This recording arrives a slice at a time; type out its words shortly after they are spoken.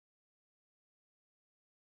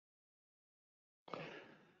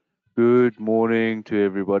Good morning to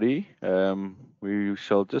everybody. We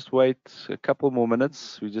shall just wait a couple more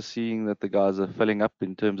minutes. We're just seeing that the guys are filling up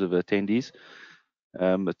in terms of attendees.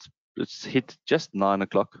 It's hit just 9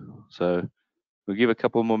 o'clock, so we'll give a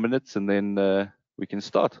couple more minutes and then we can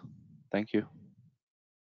start. Thank you.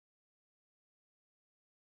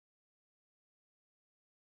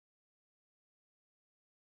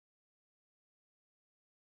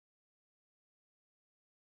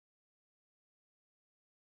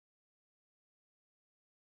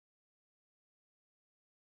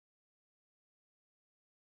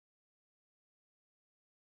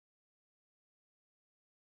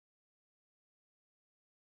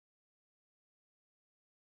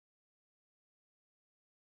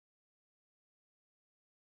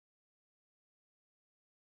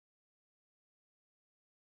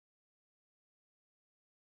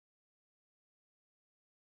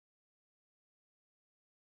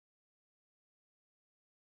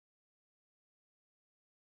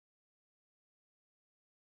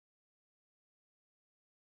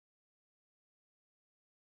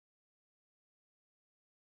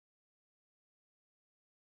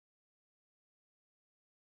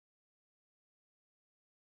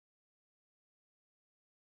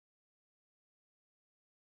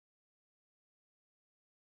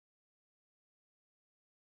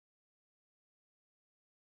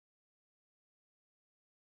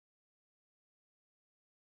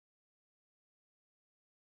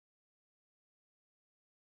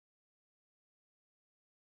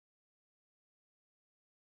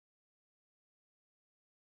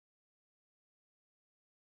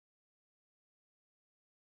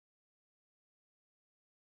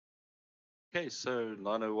 Okay, so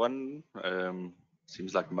 9:01.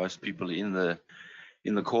 Seems like most people in the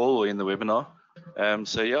call or in the webinar.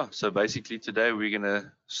 So basically today we're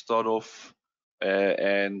gonna start off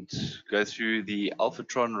and go through the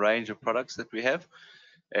Alfatron range of products that we have,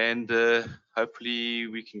 and hopefully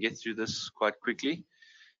we can get through this quite quickly.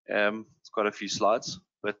 It's quite a few slides,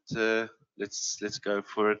 but let's go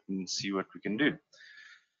for it and see what we can do.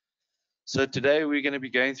 So today we're going to be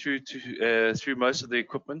going through most of the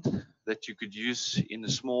equipment that you could use in the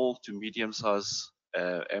small to medium size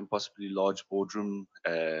and possibly large boardroom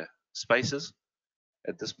spaces.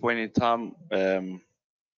 At this point in time, the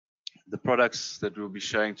products that we'll be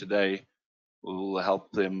showing today will help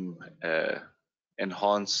them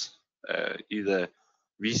enhance either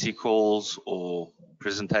VC calls or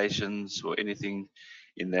presentations or anything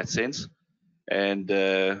in that sense, and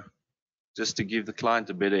just to give the client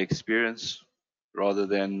a better experience rather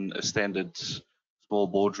than a standard small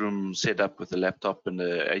boardroom setup with a laptop and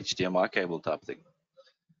a HDMI cable type thing.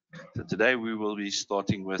 So today we will be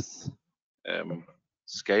starting with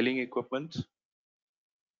scaling equipment.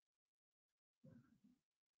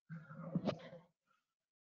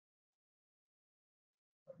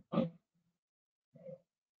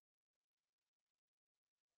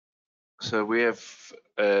 So we have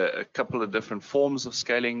a couple of different forms of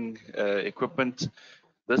scaling equipment.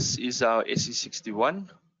 This is our SE61.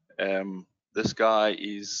 This guy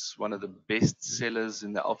is one of the best sellers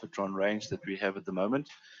in the Alfatron range that we have at the moment.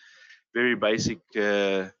 Very basic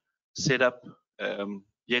setup,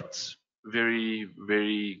 yet very,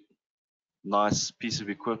 very nice piece of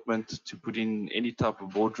equipment to put in any type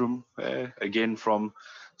of boardroom. Again, from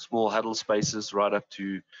small huddle spaces right up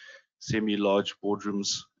to semi-large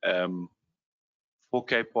boardrooms.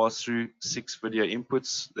 4K pass-through, 6 video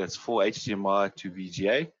inputs. That's 4 HDMI to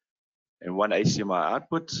VGA and 1 HDMI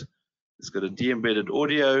output. It's got a de-embedded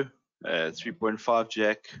audio, 3.5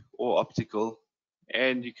 jack or optical,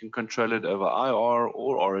 and you can control it over IR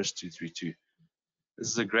or RS-232. This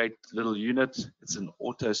is a great little unit. It's an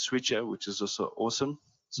auto switcher, which is also awesome.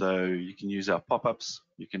 So you can use our pop-ups.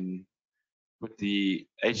 You can put the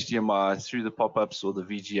HDMI through the pop-ups or the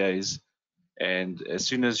VGAs, and as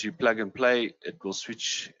soon as you plug and play, it will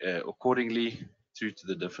switch accordingly through to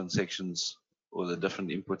the different sections or the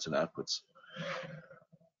different inputs and outputs.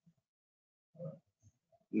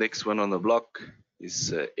 Next one on the block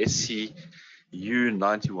is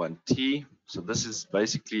SCU91T. So this is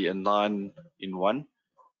basically a 9-in-1.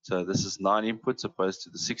 So this is 9 inputs opposed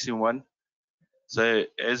to the 6-in-1. So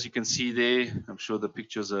as you can see there, I'm sure the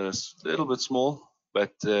pictures are a little bit small,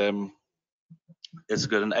 but it's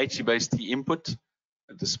got an HC-Base-T input,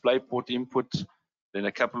 a DisplayPort input, then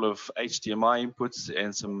a couple of HDMI inputs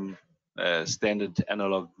and some standard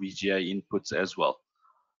analog VGA inputs as well.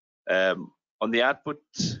 On the output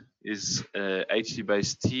is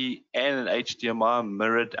HC-Base-T and an HDMI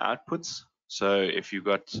mirrored outputs. So if you've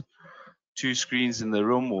got 2 screens in the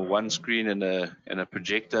room or 1 screen and a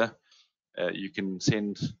projector, you can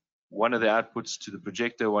send one of the outputs to the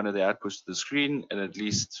projector, one of the outputs to the screen, and at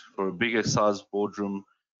least for a bigger size boardroom,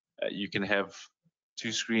 you can have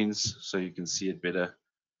two screens so you can see it better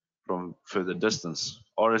from further distance.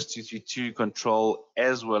 RS-232 control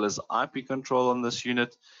as well as IP control on this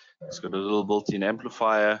unit. It's got a little built-in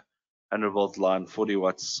amplifier, 100-volt line, 40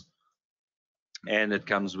 watts, and it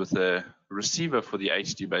comes with a receiver for the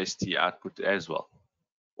HD base T output as well.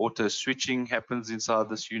 Auto switching happens inside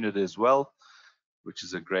this unit as well, which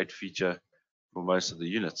is a great feature for most of the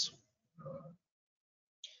units.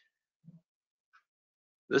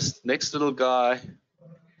 This next little guy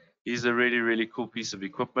is a really, really cool piece of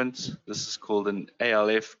equipment. This is called an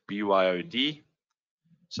ALF BYOD.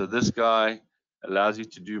 So this guy allows you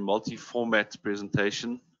to do multi-format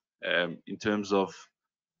presentation in terms of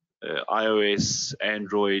iOS,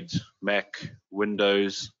 Android, Mac,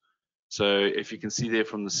 Windows. So if you can see there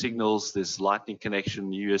from the signals, there's lightning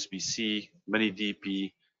connection, USB-C, mini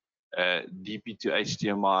DP, DP to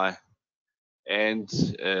HDMI, and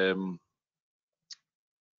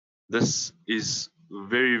this is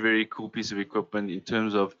very, very cool piece of equipment in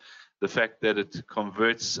terms of the fact that it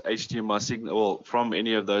converts HDMI signal from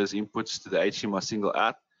any of those inputs to the HDMI signal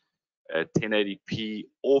out at 1080p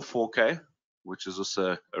or 4K, which is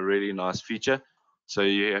also a really nice feature. So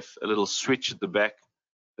you have a little switch at the back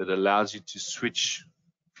that allows you to switch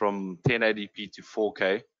from 1080p to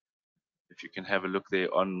 4K. If you can have a look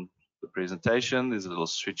there on the presentation, there's a little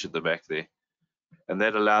switch at the back there, and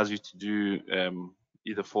that allows you to do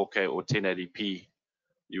either 4K or 1080p.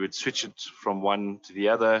 You would switch it from one to the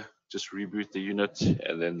other, just reboot the unit,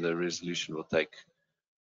 and then the resolution will take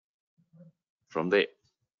from there.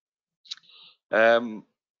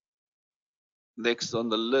 Next on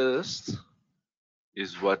the list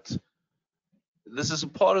is this is a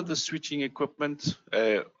part of the switching equipment,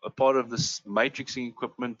 a part of this matrixing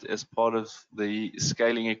equipment as part of the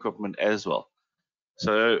scaling equipment as well.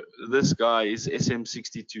 So this guy is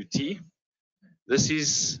SM62T. This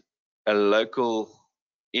is a local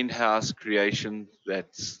in-house creation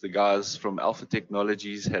that the guys from Alpha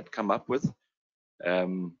Technologies had come up with.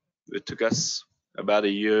 It took us about a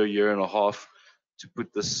year and a half to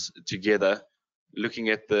put this together, looking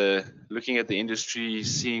at the industry,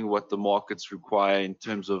 seeing what the markets require in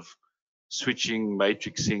terms of switching,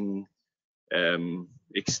 matrixing,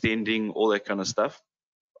 extending, all that kind of stuff.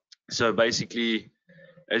 So basically,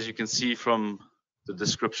 as you can see from the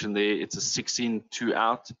description there, it's a 16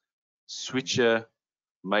 2-out switcher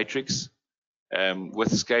matrix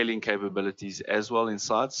with scaling capabilities as well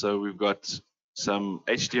inside. So we've got some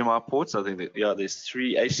HDMI ports. I think that there's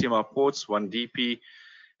 3 HDMI ports, 1 DP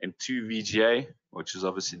and 2 VGA, which is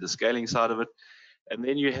obviously the scaling side of it. And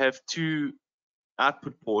then you have 2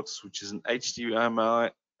 output ports, which is an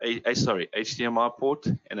HDMI port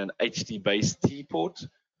and an HD base T port,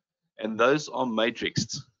 and those are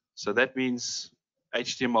matrixed. So that means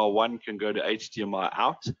HDMI 1 can go to HDMI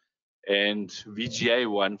out, and VGA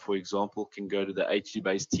 1, for example, can go to the HD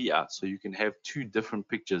base T out. So you can have 2 different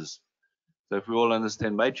pictures. So if we all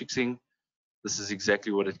understand matrixing, this is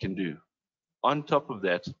exactly what it can do. On top of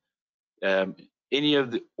that, any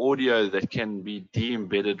of the audio that can be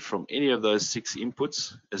de-embedded from any of those 6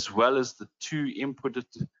 inputs, as well as the 2 inputted,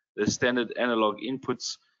 the standard analog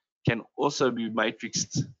inputs, can also be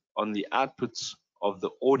matrixed on the outputs of the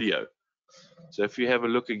audio. So if you have a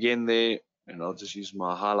look again there, and I'll just use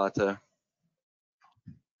my highlighter.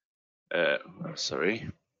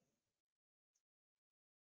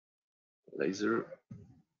 Laser.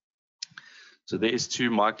 So there's 2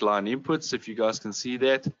 mic line inputs, if you guys can see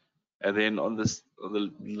that. And then on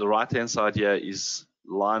the right-hand side here is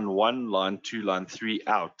line 1, line 2, line 3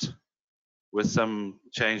 out, with some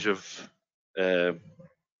change of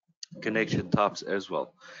connection types as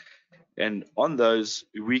well. And on those,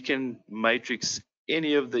 we can matrix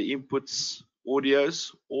any of the inputs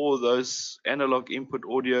audios or those analog input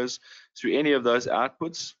audios through any of those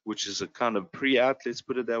outputs, which is a kind of pre-out, let's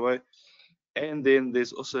put it that way. And then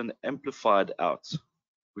there's also an amplified out,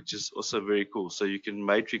 which is also very cool. So you can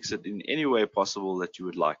matrix it in any way possible that you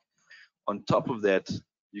would like. On top of that,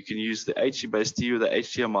 you can use the HD base T or the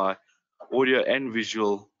HDMI audio and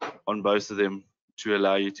visual on both of them to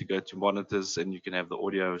allow you to go to monitors, and you can have the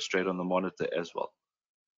audio straight on the monitor as well.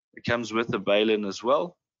 It comes with a bail-in as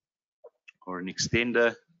well, or an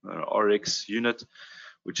extender, an RX unit,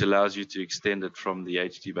 which allows you to extend it from the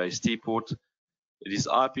HD base T port. It is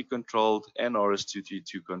IP controlled and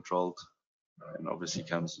RS-232 controlled, and obviously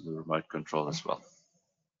comes with a remote control as well.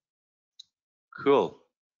 Cool.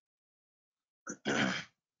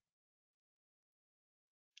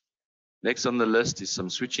 Next on the list is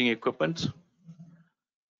some switching equipment.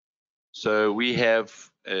 So we have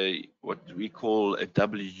what we call a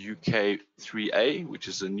WK3A, which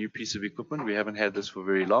is a new piece of equipment. We haven't had this for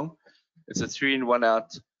very long. It's a 3-in-1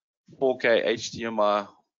 out 4K HDMI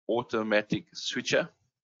automatic switcher.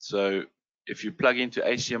 So if you plug into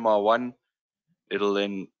HDMI 1, it'll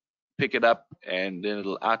then pick it up and then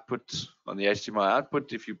it'll output on the HDMI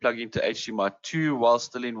output. If you plug into HDMI 2 while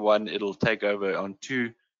still in 1, it'll take over on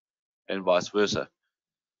 2 and vice versa.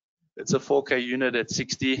 It's a 4K unit at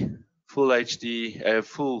 60, full HD,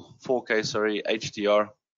 full 4K, sorry, HDR,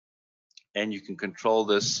 and you can control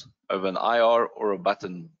this over an IR or a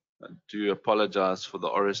button. I do apologize for the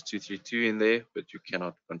RS232 in there, but you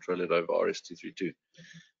cannot control it over RS232.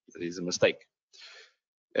 That is a mistake.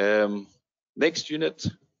 Next unit,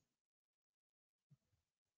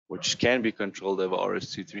 which can be controlled over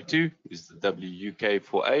RS232, is the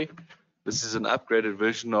WUK4A. This is an upgraded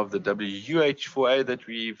version of the WUH4A that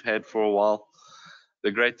we've had for a while.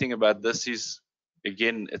 The great thing about this is,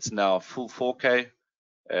 again, it's now full 4K,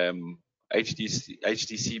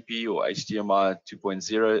 HDCP or HDMI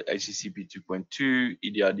 2.0, HDCP 2.2,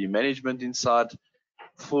 EDRD management inside,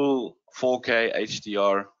 full 4K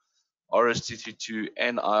HDR, RS232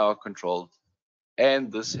 and IR controlled.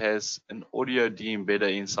 And this has an audio de-embedder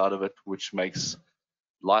inside of it, which makes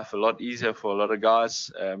life a lot easier for a lot of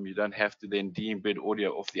guys. You don't have to then de-embed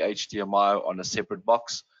audio off the HDMI on a separate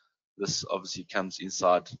box. This obviously comes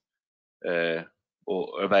inside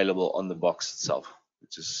or available on the box itself,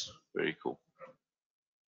 which is very cool.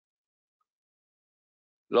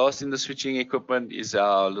 Last in the switching equipment is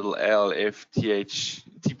our little ALF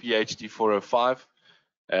TPHD 405.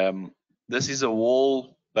 This is a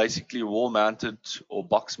basically wall-mounted or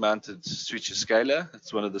box-mounted switcher scaler.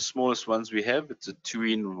 It's one of the smallest ones we have. It's a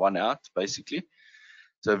 2-in-1 out, basically.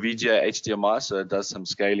 So VGA HDMI, so it does some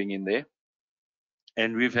scaling in there.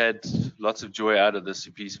 And we've had lots of joy out of this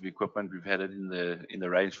piece of equipment. We've had it in the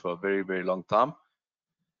range for a very, very long time.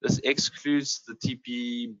 This excludes the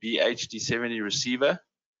TP-BHD70 receiver,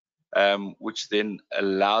 which then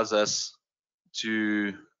allows us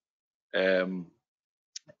to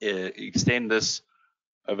extend this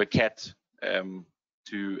over CAT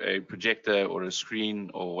to a projector or a screen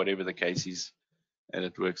or whatever the case is, and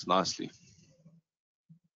it works nicely.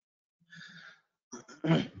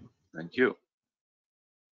 Thank you.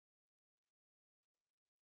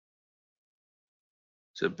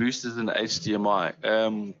 So boosters and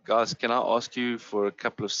HDMI. Guys, can I ask you for a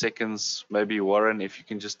couple of seconds, maybe Warren, if you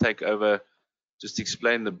can just take over, just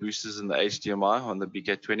explain the boosters and the HDMI on the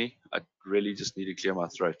BK20. I really just need to clear my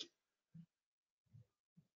throat.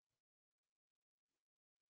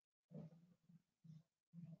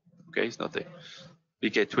 Okay, he's not there.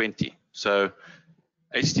 BK20. So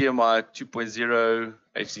HDMI 2.0,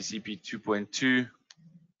 HDCP 2.2.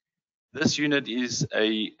 This unit is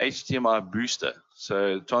a HDMI booster.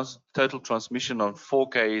 So total transmission on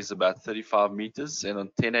 4K is about 35 meters, and on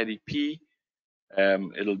 1080p,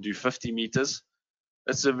 it'll do 50 meters.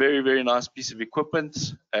 It's a very, very nice piece of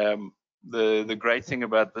equipment. The great thing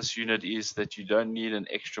about this unit is that you don't need an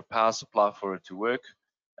extra power supply for it to work.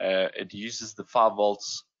 It uses the 5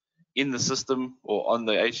 volts in the system or on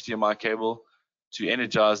the HDMI cable to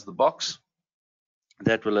energize the box.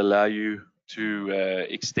 That will allow you to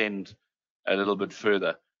extend a little bit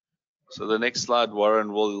further. So the next slide,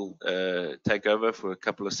 Warren will take over for a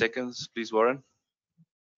couple of seconds. Please, Warren.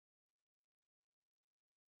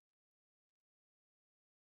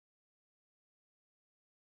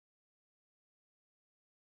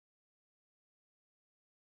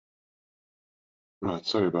 Right,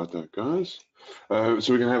 sorry about that, guys. So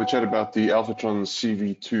we're going to have a chat about the Alfatron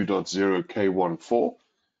CV2.0 K14.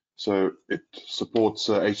 So it supports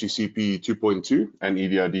HDCP 2.2 and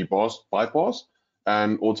EDRD bypass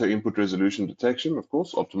and auto input resolution detection, of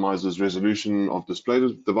course, optimizes resolution of display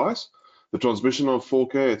device. The transmission of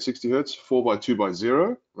 4K at 60 Hertz,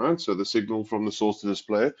 4x2x0, right? So the signal from the source to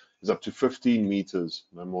display is up to 15 meters,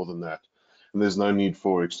 no more than that. And there's no need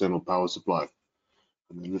for external power supply.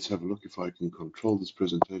 And then let's have a look if I can control this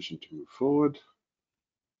presentation to move forward.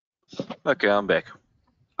 Okay, I'm back.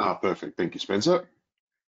 Ah, perfect. Thank you, Spencer.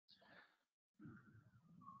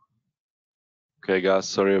 Okay, guys,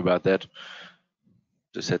 sorry about that.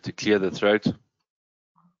 Just had to clear the throat.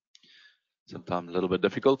 Sometimes a little bit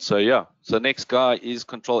difficult. So yeah, so next guy is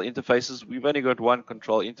control interfaces. We've only got one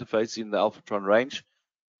control interface in the Alfatron range.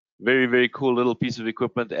 Very, very cool little piece of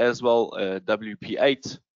equipment as well.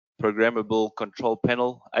 WP8 programmable control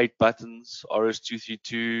panel, 8 buttons,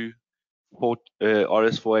 RS232,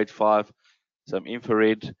 RS485, some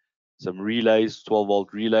infrared, some relays,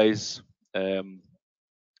 12-volt relays.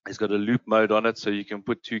 It's got a loop mode on it, so you can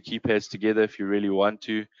put 2 keypads together if you really want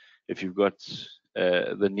to. if you've got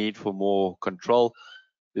the need for more control.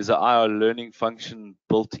 There's an IR learning function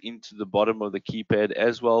built into the bottom of the keypad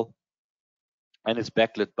as well, and it's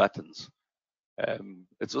backlit buttons.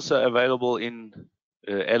 It's also available in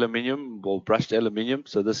aluminium, or brushed aluminium.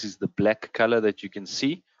 So this is the black color that you can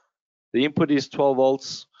see. The input is 12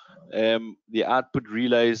 volts. The output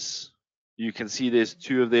relays, you can see there's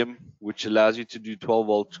two of them, which allows you to do 12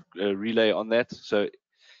 volt relay on that. So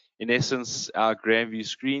in essence, our Grandview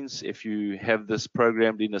screens, if you have this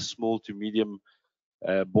programmed in a small to medium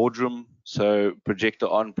boardroom, so projector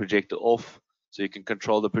on, projector off, so you can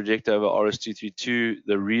control the projector over RS-232.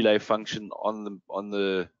 The relay function on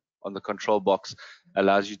the control box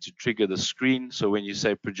allows you to trigger the screen. So when you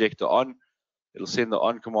say projector on, it'll send the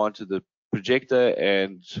on command to the projector,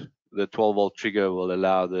 and the 12 volt trigger will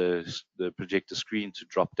allow the projector screen to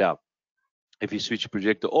drop down. If you switch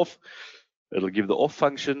projector off, it'll give the off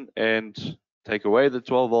function and take away the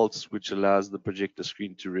 12 volts, which allows the projector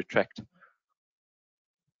screen to retract.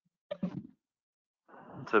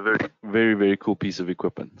 It's a very cool piece of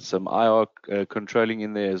equipment. Some IR controlling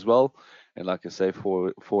in there as well, and like I say,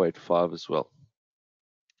 485 as well.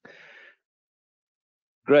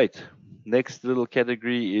 Great. Next little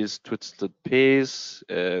category is twisted pairs.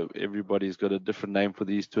 Everybody's got a different name for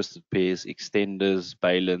these twisted pairs: extenders,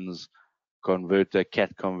 balins, converter,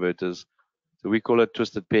 cat converters. So we call it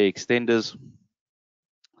twisted pair extenders.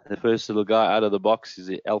 The first little guy out of the box is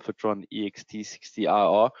the Alfatron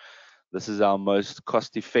EXT60IR. This is our most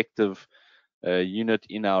cost-effective unit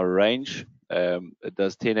in our range. It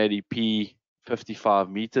does 1080p, 55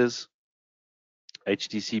 meters,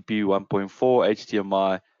 HDCP 1.4,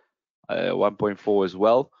 HDMI 1.4 as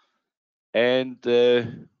well. And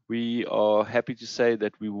we are happy to say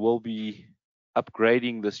that we will be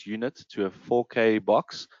upgrading this unit to a 4K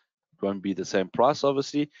box. It won't be the same price,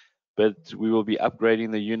 obviously, but we will be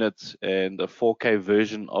upgrading the unit, and a 4K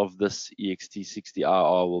version of this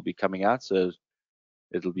EXT60IR will be coming out. So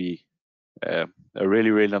it'll be a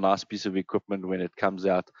really nice piece of equipment when it comes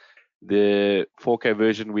out. The 4K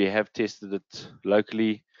version, we have tested it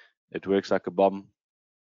locally. It works like a bomb.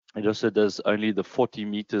 It also does only the 40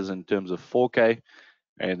 meters in terms of 4K,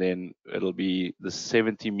 and then it'll be the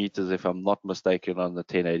 70 meters, if I'm not mistaken, on the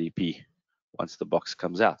 1080p once the box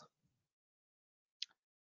comes out.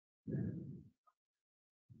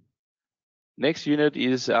 Next unit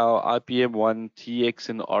is our IPM1 TX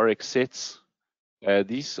and RX sets.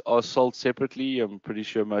 These are sold separately. I'm pretty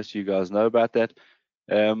sure most of you guys know about that.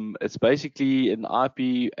 It's basically an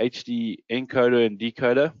IP HD encoder and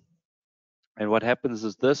decoder. And what happens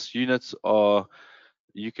is this units are,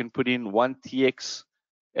 you can put in one TX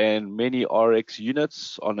and many RX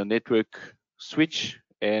units on a network switch,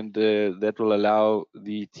 and that will allow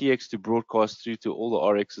the TX to broadcast through to all the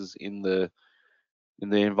RXs in the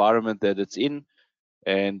environment that it's in,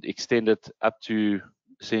 and extend it up to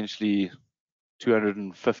essentially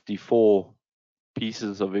 254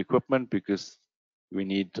 pieces of equipment, because we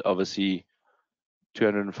need obviously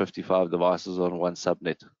 255 devices on one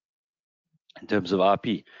subnet. In terms of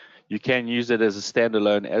IP, you can use it as a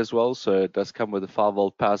standalone as well. So it does come with a 5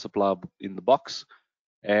 volt power supply in the box,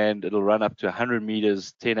 and it'll run up to 100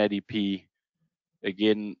 meters, 1080p.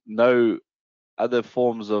 Again, no other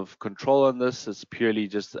forms of control on this. It's purely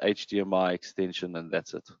just the HDMI extension, and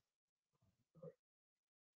that's it.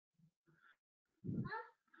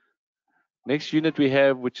 Next unit we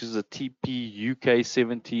have, which is a TP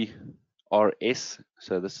UK70 RS.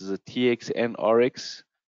 So this is a TX and RX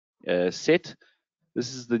set.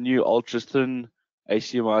 This is the new ultra thin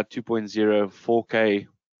HDMI 2.0 4K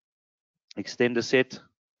extender set.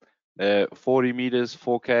 40 meters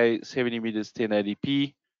 4K, 70 meters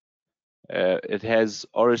 1080p. It has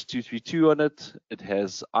RS-232 on it. It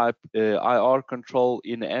has IR control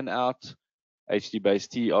in and out,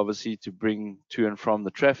 HD-Base-T obviously to bring to and from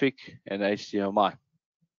the traffic, and HDMI.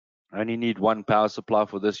 I only need one power supply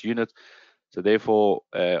for this unit, so therefore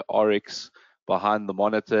RX behind the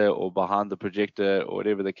monitor or behind the projector or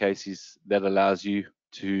whatever the case is, that allows you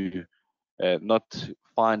to not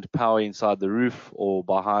find power inside the roof or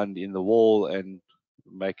behind in the wall and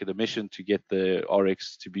make it a mission to get the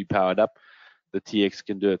RX to be powered up. The TX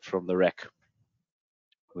can do it from the rack,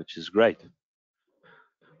 which is great.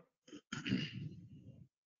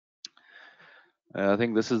 I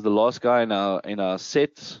think this is the last guy in our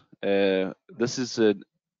set. This is an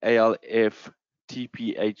ALF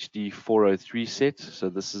TPHD 403 set. So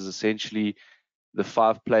this is essentially the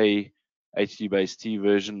 5-play HD-Base-T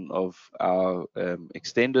version of our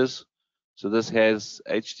extenders. So this has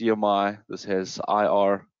HDMI, this has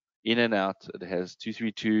IR in and out, it has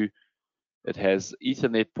 232, it has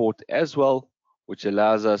Ethernet port as well, which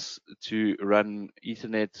allows us to run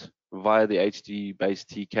Ethernet via the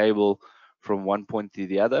HDBaseT cable from one point to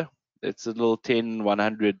the other. It's a little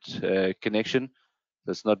 10-100 connection.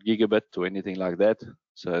 It's not gigabit or anything like that,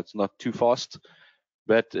 so it's not too fast,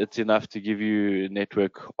 but it's enough to give you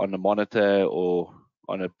network on a monitor or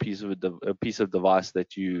on a piece of device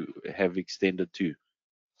that you have extended to.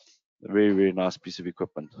 A very, very nice piece of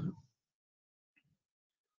equipment.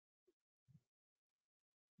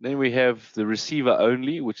 Then we have the receiver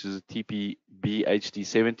only, which is a TPB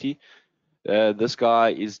HD70. This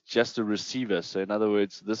guy is just a receiver. So in other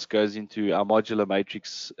words, this goes into our modular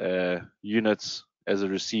matrix units as a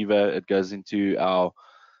receiver. It goes into our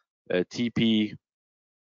TP,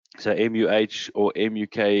 so MUH or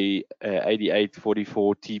MUK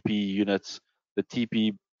 8844 TP units, the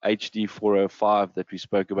TP HD 405 that we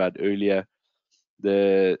spoke about earlier,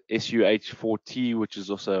 the SUH4T, which is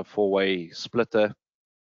also a 4-way splitter.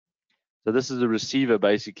 So this is a receiver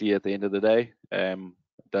basically at the end of the day. It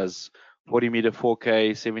does 40 meter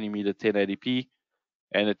 4K, 70 meter 1080p,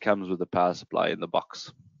 and it comes with a power supply in the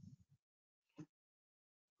box.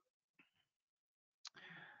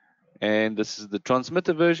 And this is the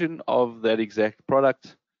transmitter version of that exact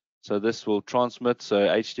product. So this will transmit, so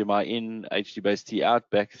HDMI in, HDBaseT out,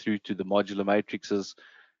 back through to the modular matrices,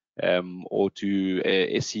 or to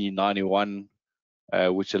SE91,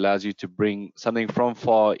 which allows you to bring something from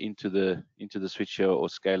far into the switcher or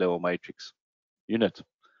scaler or matrix unit.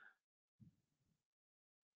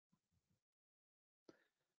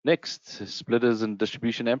 Next, splitters and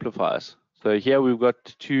distribution amplifiers. So here we've got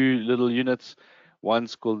two little units.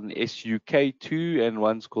 One's called an SUK2 and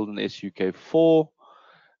one's called an SUK4.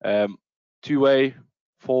 Two-way,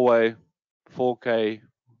 four-way, 4K,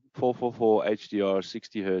 444 HDR,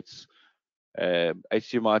 60 Hertz,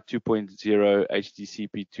 HDMI 2.0,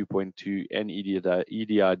 HDCP 2.2, and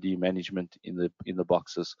EDRD management in the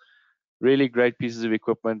boxes. Really great pieces of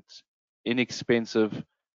equipment, inexpensive,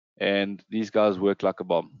 and these guys work like a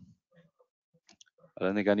bomb. I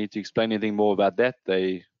don't think I need to explain anything more about that.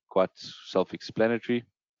 They're quite self-explanatory.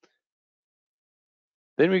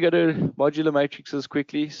 Then we go to modular matrices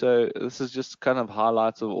quickly. So this is just kind of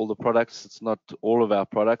highlights of all the products. It's not all of our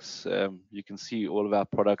products. You can see all of our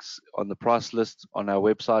products on the price list on our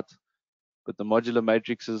website. But the modular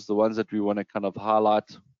matrices, the ones that we want to kind of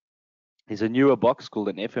highlight, is a newer box called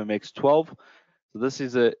an FMX12. So this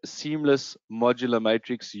is a seamless modular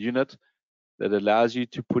matrix unit that allows you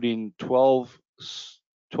to put in 12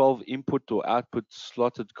 input or output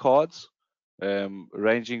slotted cards,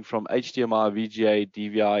 ranging from HDMI, VGA,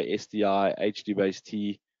 DVI, SDI,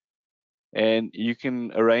 HDBaseT, and you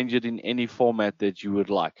can arrange it in any format that you would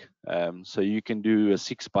like. So you can do a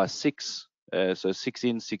 6x6, so 6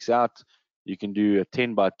 in, 6 out. You can do a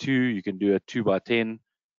 10x2, you can do a 2x10.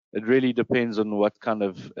 It really depends on what kind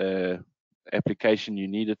of application you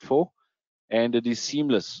need it for. And it is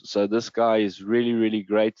seamless. So this guy is really, really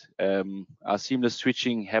great. Our seamless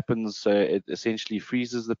switching happens, so it essentially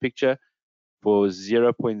freezes the picture for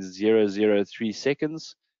 0.003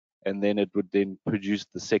 seconds, and then it would then produce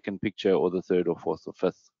the second picture or the third or fourth or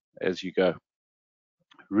fifth as you go.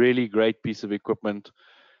 Really great piece of equipment.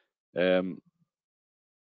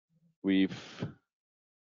 We've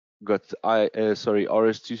got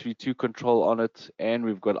RS-232 control on it, and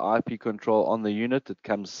we've got IP control on the unit. It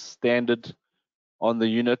comes standard on the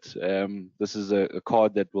unit. This is a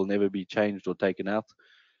card that will never be changed or taken out.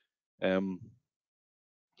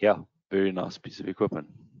 Yeah, very nice piece of equipment.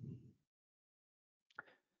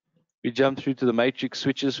 We jump through to the matrix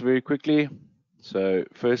switches very quickly. So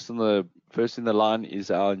first in the line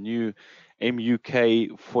is our new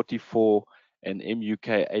MUK 44 and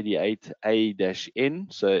MUK 88A-N.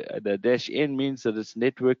 So the -N means that it's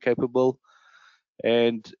network capable,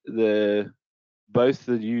 and both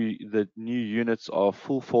the new units are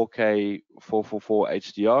full 4K 444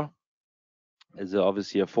 HDR. There's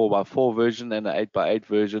obviously a 4x4 version and an 8x8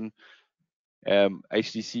 version.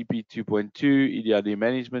 HDCP 2.2, EDRD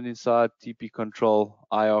management inside, TP control,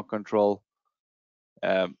 IR control,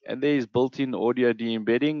 and there's built-in audio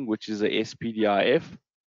de-embedding, which is a SPDIF,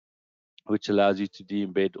 which allows you to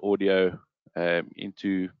de-embed audio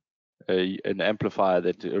into an amplifier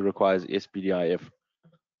that requires SPDIF.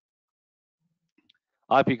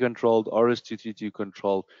 IP controlled, RS-232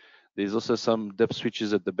 controlled. There's also some dip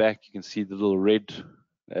switches at the back. You can see the little red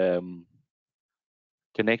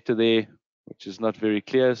connector there, which is not very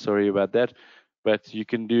clear. Sorry about that. But you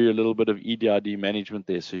can do a little bit of EDRD management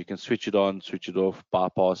there. So you can switch it on, switch it off,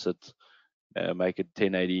 bypass it, make it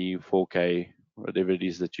 1080, 4K, whatever it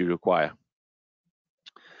is that you require.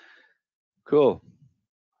 Cool.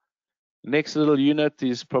 Next little unit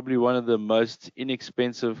is probably one of the most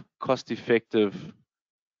inexpensive, cost-effective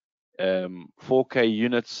 4K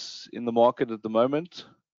units in the market at the moment.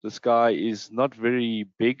 This guy is not very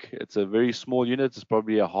big. It's a very small unit. It's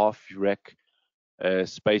probably a half rack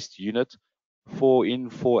spaced unit. 4 in,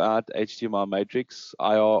 4 out HDMI matrix,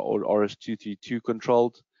 IR or RS232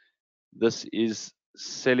 controlled. This is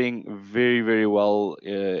selling very, very well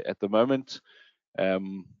at the moment.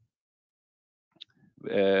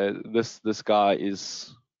 This guy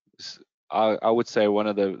is I would say one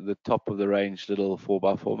of the top of the range little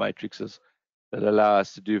 4x4 matrices that allow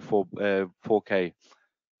us to do 4K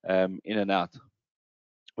in and out.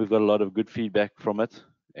 We've got a lot of good feedback from it,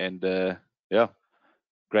 and yeah,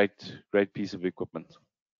 great piece of equipment.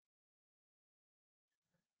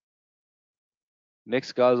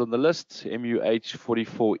 Next guys on the list,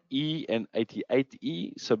 MUH44E and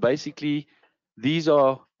 88E. So basically, these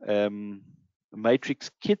are matrix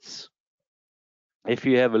kits. If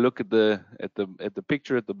you have a look at the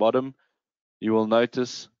picture at the bottom, you will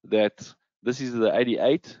notice that this is the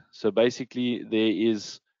 88. So basically, there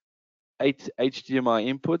is 8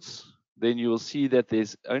 HDMI inputs. Then you will see that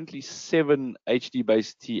there's only 7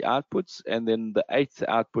 HD-Base-T outputs, and then the 8th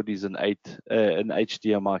output is an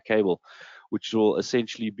HDMI cable, which will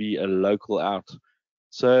essentially be a local out.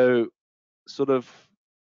 So sort of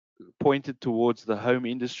pointed towards the home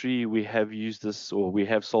industry, we have used this, or we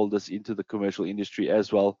have sold this into the commercial industry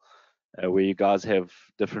as well, where you guys have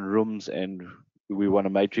different rooms and we want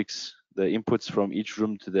to matrix the inputs from each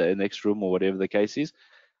room to the next room, or whatever the case is.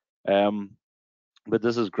 But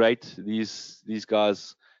this is great. These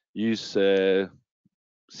guys use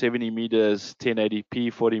 70 meters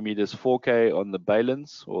 1080p, 40 meters 4K on the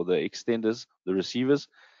balins or the extenders, the receivers,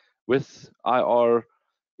 with IR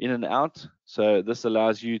in and out. So this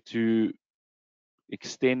allows you to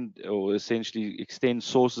extend, or essentially extend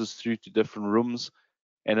sources through to different rooms,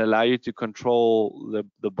 and allow you to control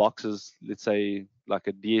the boxes, let's say like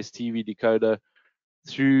a DSTV decoder,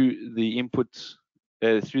 through the input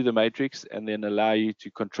through the matrix, and then allow you to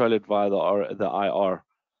control it via the IR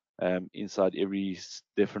inside every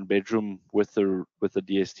different bedroom with the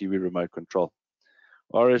DSTV remote control.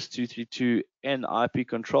 RS232 and IP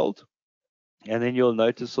controlled. And then you'll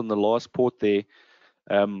notice on the last port there,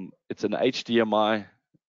 it's an HDMI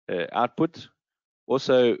output.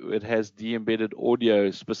 Also, it has de-embedded audio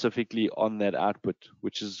specifically on that output,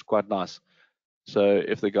 which is quite nice. So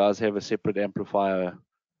if the guys have a separate amplifier,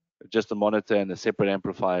 just a monitor and a separate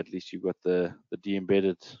amplifier, at least you've got the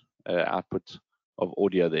de-embedded output of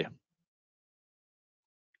audio there.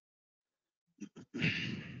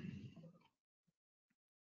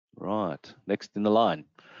 Right, next in the line,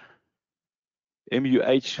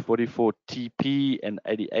 MUH44TP and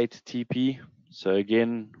 88TP. So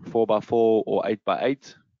again, 4x4 or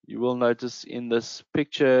 8x8. You will notice in this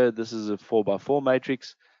picture, this is a 4x4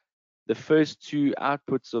 matrix. The first 2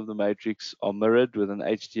 outputs of the matrix are mirrored with an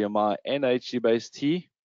HDMI and HD-Base-T,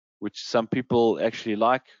 which some people actually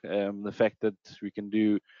like. The fact that we can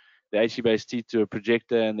do the HD-Base-T to a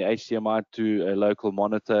projector and the HDMI to a local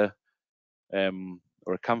monitor,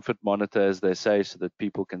 or a comfort monitor, as they say, so that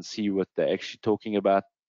people can see what they're actually talking about,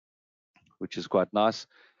 which is quite nice.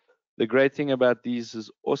 The great thing about these is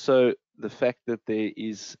also the fact that there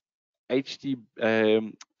is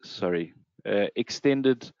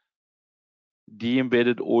extended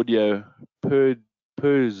de-embedded audio per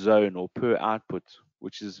zone or per output,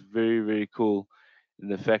 which is very, very cool in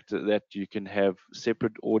the fact that you can have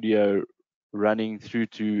separate audio running through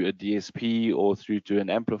to a DSP or through to an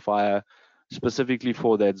amplifier specifically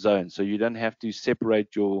for that zone. So you don't have to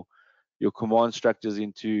separate your command structures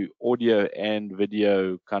into audio and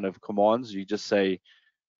video kind of commands. You just say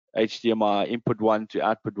HDMI input 1 to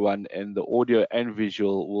output 1, and the audio and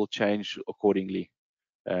visual will change accordingly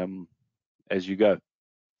as you go.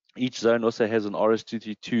 Each zone also has an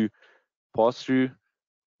RS232 pass-through,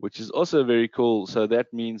 which is also very cool. So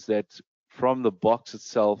that means that from the box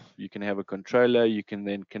itself, you can have a controller. You can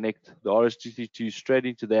then connect the RS232 straight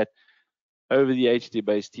into that over the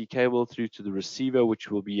HD-Base-T cable through to the receiver,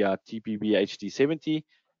 which will be our TPB HD70.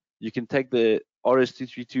 You can take the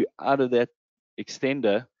RS232 out of that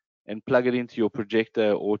extender and plug it into your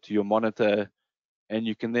projector or to your monitor, and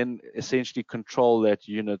you can then essentially control that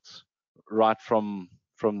unit right from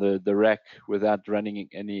the rack without running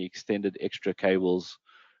any extended extra cables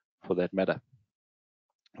for that matter.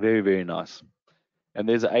 Very, very nice. And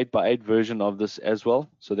there's an 8x8 version of this as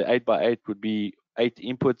well. So the 8x8 would be 8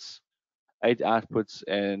 inputs, 8 outputs,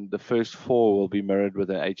 and the first 4 will be mirrored with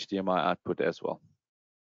an HDMI output as well.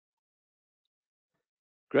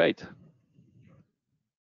 Great.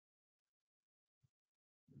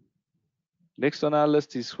 Next on our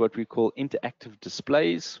list is what we call interactive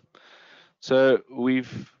displays. So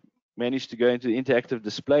we've managed to go into interactive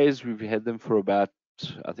displays. We've had them for about,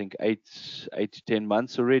 I think, 8 to 10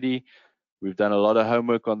 months already. We've done a lot of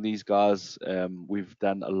homework on these guys. We've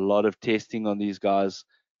done a lot of testing on these guys.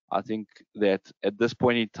 I think that at this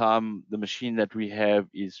point in time, the machine that we have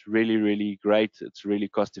is really, really great. It's really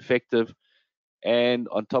cost effective. And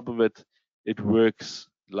on top of it, it works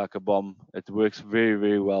like a bomb. It works very,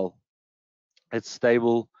 very well. It's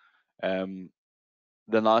stable. The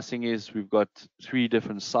nice thing is we've got 3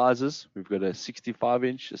 different sizes. We've got a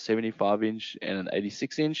 65-inch, a 75-inch, and an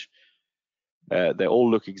 86-inch. They all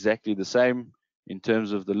look exactly the same in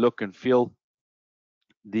terms of the look and feel.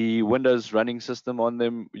 The Windows running system on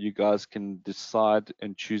them, you guys can decide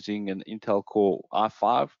in choosing an Intel Core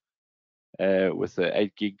i5 with an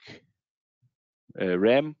 8 gig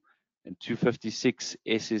RAM and 256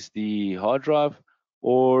 SSD hard drive,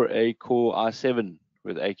 or a Core i7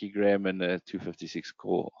 with 8 gig RAM and a 256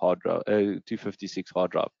 core hard drive, 256 hard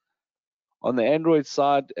drive. On the Android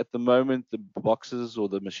side, at the moment, the boxes or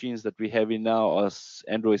the machines that we have in now are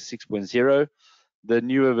Android 6.0. The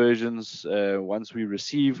newer versions, once we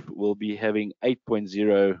receive, will be having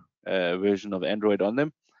 8.0 version of Android on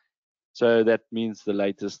them. So that means the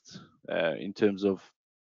latest in terms of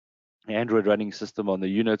Android running system on the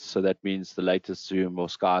units. So that means the latest Zoom or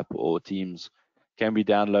Skype or Teams can be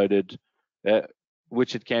downloaded,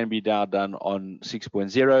 which it can be now done on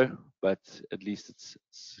 6.0, but at least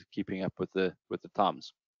it's keeping up with the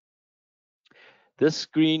times. This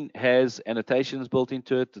screen has annotations built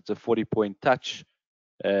into it. It's a 40-point touch.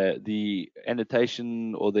 The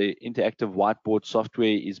annotation or the interactive whiteboard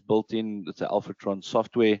software is built in. It's an Alfatron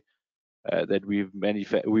software that we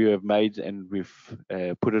have made, and we've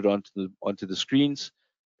put it onto the screens.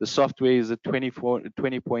 The software is a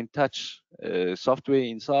 20-point touch software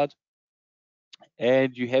inside,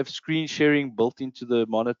 and you have screen sharing built into the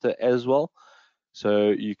monitor as well. So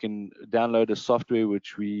you can download a software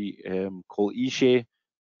which we call eShare,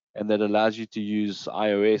 and that allows you to use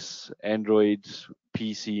iOS, Android,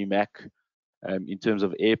 PC, Mac in terms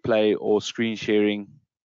of AirPlay or screen sharing,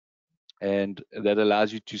 and that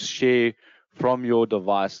allows you to share from your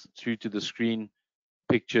device through to the screen,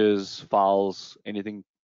 pictures, files, anything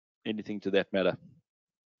to that matter.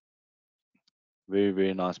 Very,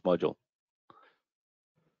 very nice module.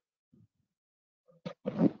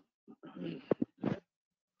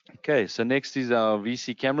 Okay, so next is our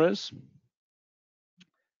VC cameras.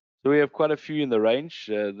 So we have quite a few in the range.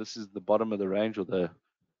 This is the bottom of the range, or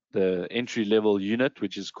the entry level unit,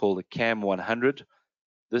 which is called the Cam 100.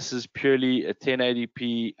 This is purely a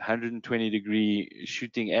 1080p 120 degree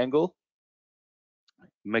shooting angle,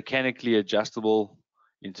 mechanically adjustable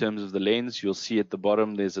in terms of the lens. You'll see at the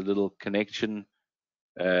bottom there's a little connection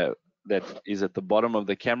that is at the bottom of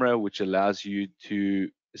the camera, which allows you to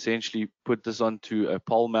essentially put this onto a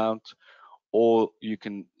pole mount, or you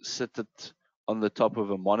can sit it on the top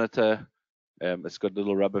of a monitor. It's got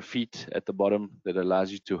little rubber feet at the bottom that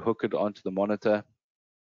allows you to hook it onto the monitor.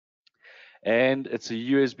 And it's a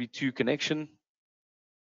USB 2 connection.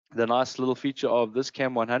 The nice little feature of this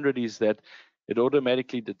Cam 100 is that it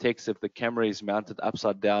automatically detects if the camera is mounted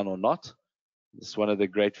upside down or not. This is one of the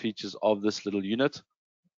great features of this little unit.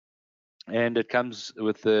 And it comes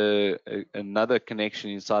with another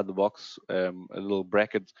connection inside the box, a little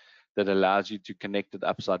bracket that allows you to connect it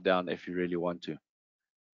upside down if you really want to.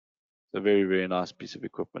 It's a very, very nice piece of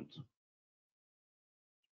equipment.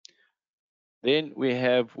 Then we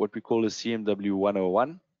have what we call a CMW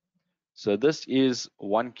 101. So this is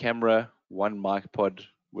one camera, one mic pod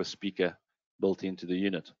with speaker built into the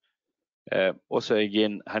unit. Also,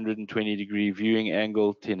 again, 120 degree viewing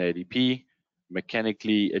angle, 1080p,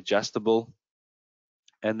 mechanically adjustable.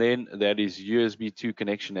 And then that is USB 2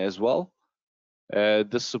 connection as well.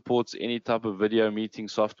 This supports any type of video meeting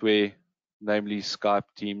software, namely Skype,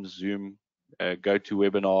 Teams, Zoom,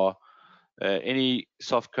 GoToWebinar, any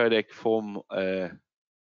soft codec form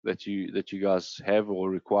that you guys have or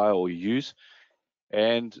require or use.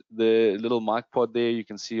 And the little mic pod there, you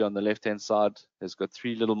can see on the left-hand side, has got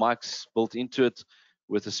 3 little mics built into it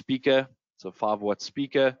with a speaker. It's a 5-watt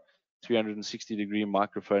speaker, 360 degree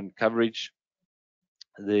microphone coverage.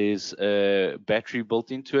 There's a battery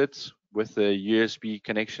built into it with a USB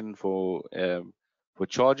connection for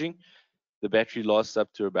charging. The battery lasts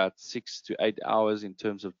up to about 6 to 8 hours in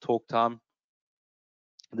terms of talk time.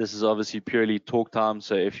 This is obviously purely talk time,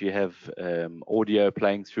 so if you have audio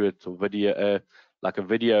playing through it or video, like a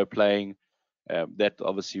video playing, that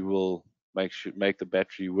obviously will make the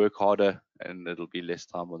battery work harder, and it'll be less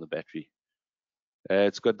time on the battery.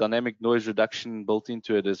 It's got dynamic noise reduction built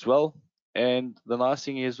into it as well. And the nice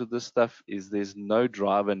thing is with this stuff is there's no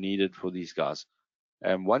driver needed for these guys.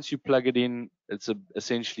 Once you plug it in, it's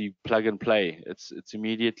essentially plug and play. It's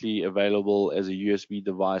immediately available as a USB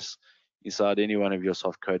device inside any one of your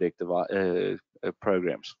soft codec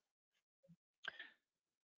programs.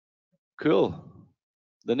 Cool.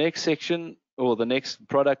 The next section, or the next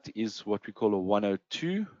product, is what we call a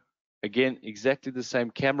 102. Again, exactly the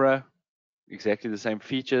same camera, exactly the same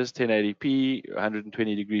features, 1080p,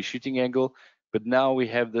 120-degree shooting angle, but now we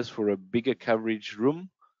have this for a bigger coverage room.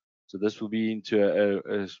 So this will be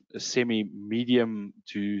into a semi-medium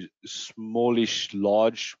to smallish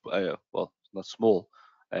large, well, not small,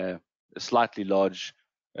 a slightly large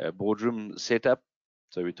boardroom setup.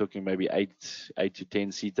 So we're talking maybe 8 to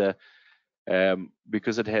 10 seater,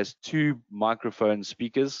 because it has 2 microphone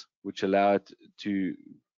speakers, which allow it to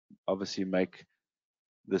obviously make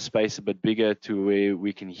the space a bit bigger to where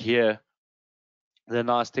we can hear. The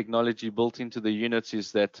nice technology built into the units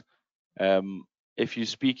is that if you're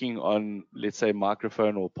speaking on, let's say,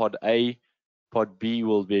 microphone or pod A, pod B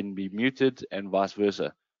will then be muted and vice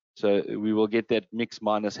versa. So we will get that mix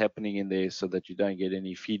minus happening in there so that you don't get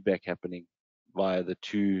any feedback happening via the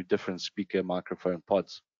 2 different speaker microphone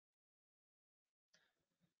pods.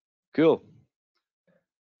 Cool.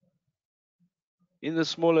 In the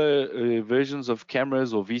smaller versions of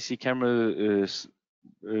cameras or VC camera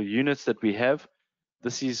units that we have,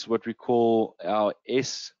 this is what we call our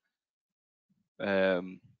S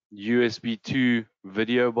USB 2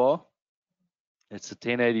 video bar. It's a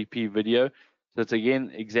 1080p video. So it's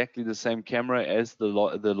again exactly the same camera as the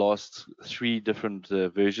last 3 different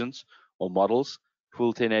versions or models.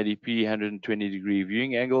 Full 1080p, 120-degree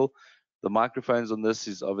viewing angle. The microphones on this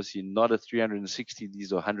is obviously not a 360,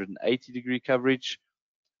 these are 180-degree coverage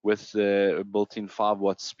with built-in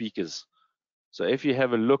 5-watt speakers. So if you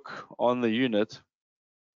have a look on the unit,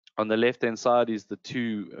 on the left-hand side is the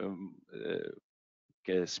 2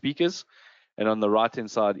 speakers, and on the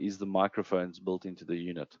right-hand side is the microphones built into the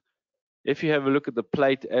unit. If you have a look at the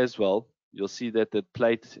plate as well, you'll see that the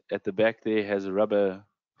plate at the back there has a rubber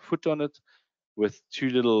foot on it with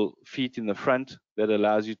 2 little feet in the front that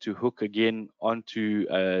allows you to hook again onto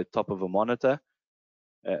top of a monitor.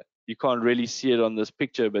 You can't really see it on this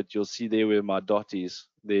picture, but you'll see there where my dot is.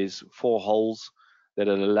 There's 4 holes that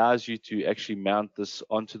it allows you to actually mount this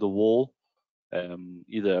onto the wall,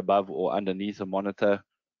 either above or underneath a monitor,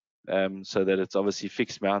 so that it's obviously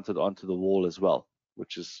fixed mounted onto the wall as well,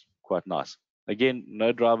 which is quite nice. Again,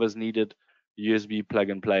 no drivers needed, USB plug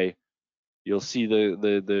and play. You'll see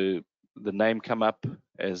the name come up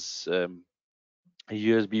as a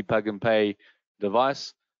USB plug and play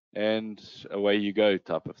device, and away you go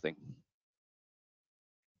type of thing.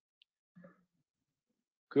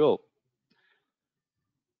 Cool.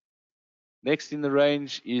 Next in the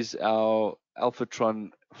range is our Alfatron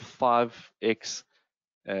 5X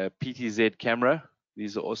PTZ camera.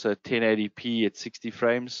 These are also 1080p at 60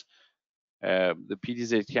 frames. The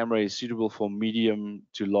PTZ camera is suitable for medium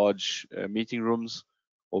to large meeting rooms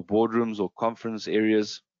or boardrooms or conference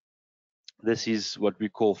areas. This is what we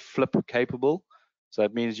call flip capable. So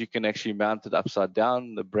that means you can actually mount it upside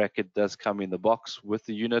down. The bracket does come in the box with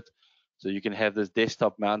the unit. So you can have this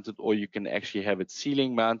desktop mounted, or you can actually have it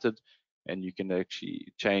ceiling mounted, and you can actually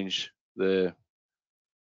change the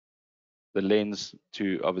lens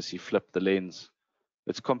to obviously flip the lens.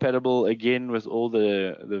 It's compatible again with all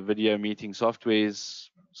the video meeting softwares,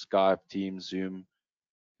 Skype, Teams, Zoom.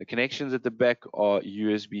 The connections at the back are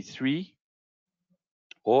USB 3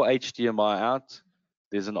 or HDMI out.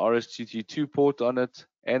 There's an RS232 port on it,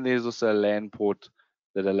 and there's also a LAN port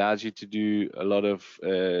that allows you to do a lot of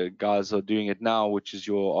guys are doing it now, which is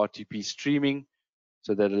your RTP streaming.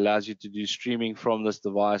 So that allows you to do streaming from this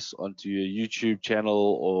device onto your YouTube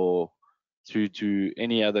channel or through to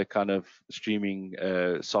any other kind of streaming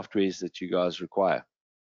softwares that you guys require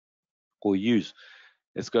or use.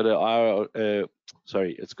 It's got a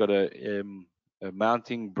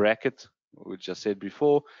mounting bracket, which I said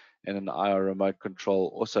before, and an IR remote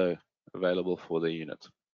control also available for the unit.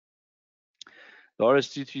 The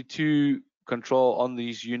RS232 control on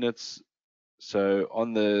these units, so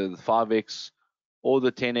on the 5X or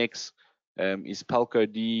the 10X, is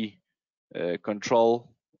Palco D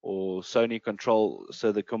control or Sony control.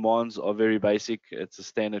 So the commands are very basic. It's a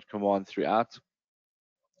standard command throughout.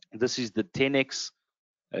 This is the 10X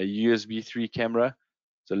USB 3 camera.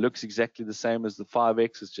 So it looks exactly the same as the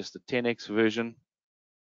 5X. It's just a 10X version.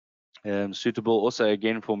 Suitable also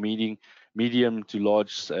again for medium to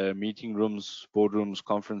large meeting rooms, boardrooms,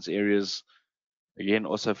 conference areas. Again,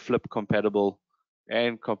 also flip compatible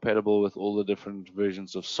and compatible with all the different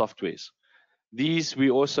versions of softwares. These we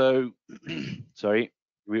also, sorry,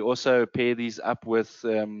 we also pair these up with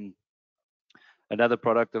another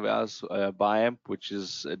product of ours, Biamp, which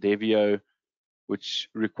is a Devio, which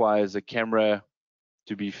requires a camera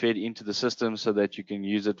to be fed into the system so that you can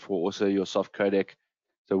use it for also your soft codec.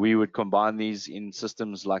 So we would combine these in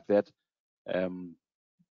systems like that.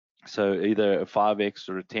 So either a 5x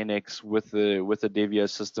or a 10x with the Devio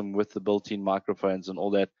system, with the built-in microphones and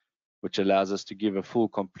all that, which allows us to give a full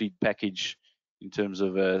complete package in terms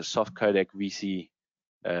of a soft codec VC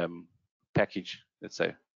package, let's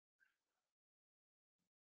say.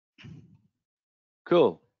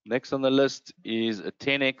 Cool. Next on the list is a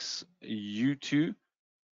 10x U2.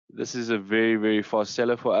 This is a very, very fast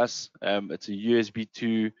seller for us. It's a USB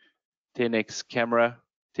 2 10x camera,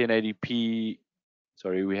 1080p.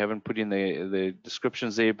 Sorry, we haven't put in the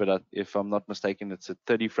descriptions there, but if I'm not mistaken, it's at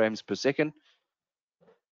 30 frames per second.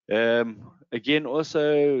 Again,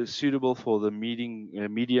 also suitable for the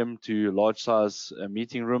medium to large size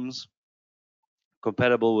meeting rooms,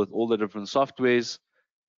 compatible with all the different softwares.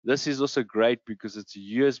 This is also great because it's a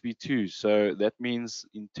USB 2, so that means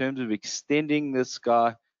in terms of extending this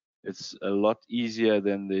guy, it's a lot easier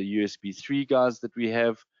than the USB 3 guys that we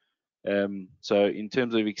have. So in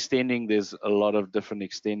terms of extending, there's a lot of different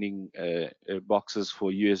extending boxes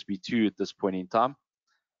for USB 2 at this point in time.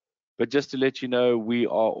 But just to let you know, we are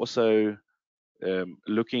also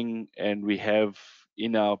looking, and we have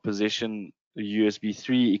in our possession USB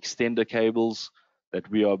 3 extender cables that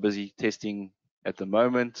we are busy testing at the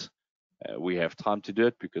moment. We have time to do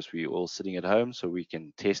it because we're all sitting at home, so we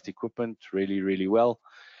can test equipment really, really well.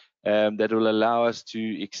 That will allow us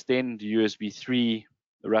to extend USB 3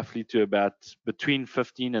 roughly to about between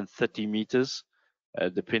 15 and 30 meters,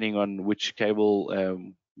 depending on which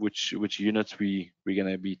cable, which units we're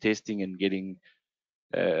going to be testing and getting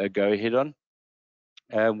a go ahead on,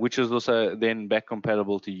 which is also then back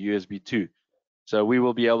compatible to USB 2. So we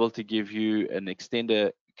will be able to give you an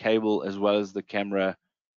extender cable as well as the camera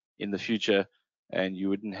in the future, and you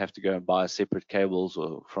wouldn't have to go and buy separate cables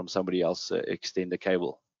or from somebody else extend a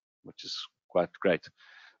cable, which is quite great.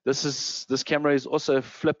 This camera is also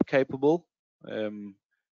flip capable.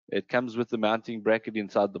 It comes with the mounting bracket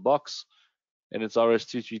inside the box, and it's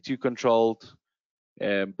RS-232 controlled,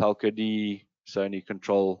 Palco D, Sony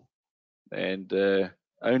control, and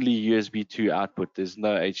only USB 2 output. There's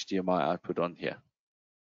no HDMI output on here.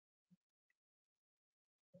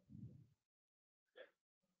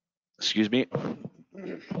 Excuse me.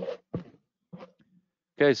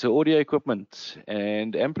 Okay, so audio equipment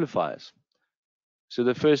and amplifiers. So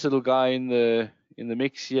the first little guy in the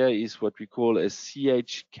mix here is what we call a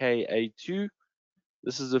CHKA2.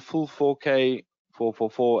 This is a full 4K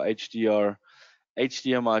 444 HDR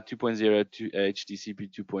HDMI 2.0 to HDCP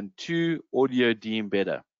 2.2 audio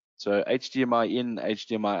de-embedder. So HDMI in,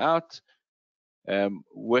 HDMI out,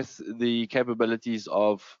 with the capabilities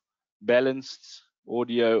of balanced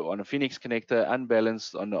audio on a Phoenix connector,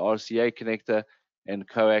 unbalanced on the RCA connector, and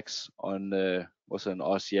coax on also an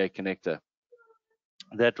RCA connector.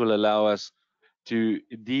 That will allow us to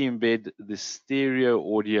de-embed the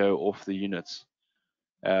stereo audio off the units.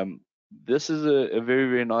 This is a very,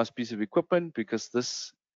 very nice piece of equipment because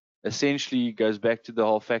this essentially goes back to the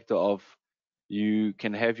whole factor of you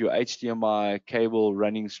can have your HDMI cable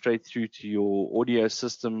running straight through to your audio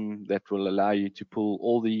system that will allow you to pull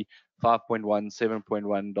all the 5.1,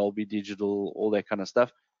 7.1, Dolby Digital, all that kind of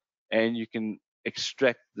stuff, and you can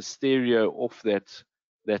extract the stereo off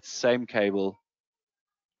that same cable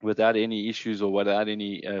without any issues or without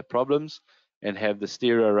any problems, and have the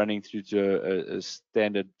stereo running through to a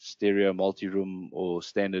standard stereo multi-room or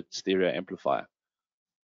standard stereo amplifier.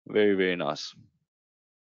 Very, very nice.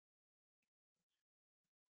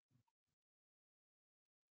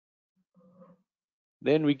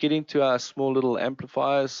 Then we get into our small little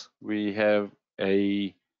amplifiers. We have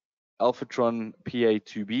a Alfatron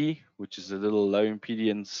PA2B, which is a little low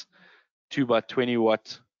impedance 2x20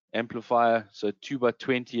 watt amplifier. So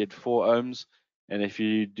 2x20 at 4 ohms. And if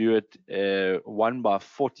you do it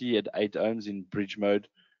 1x40 at 8 ohms in bridge mode,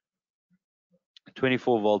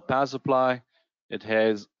 24 volt power supply. It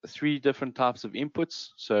has 3 different types of inputs.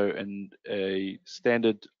 So a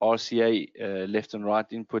standard RCA left and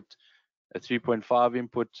right input, a 3.5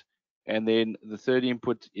 input, and then the third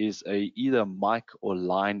input is either mic or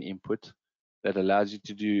line input that allows you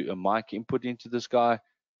to do a mic input into this guy.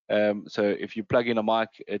 So if you plug in a mic,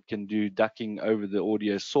 it can do ducking over the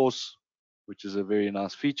audio source, which is a very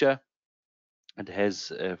nice feature. It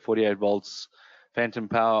has 48 volts phantom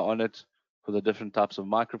power on it for the different types of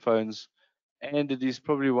microphones, and it is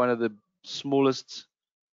probably one of the smallest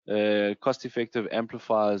cost-effective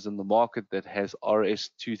amplifiers in the market that has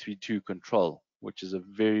RS-232 control, which is a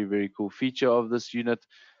very, very cool feature of this unit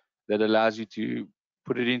that allows you to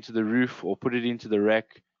put it into the roof or put it into the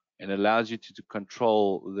rack and allows you to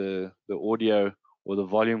control the audio or the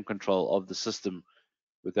volume control of the system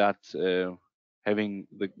without having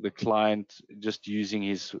the client just using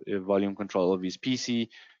his volume control of his PC.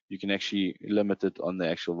 You can actually limit it on the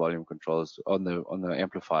actual volume controls on the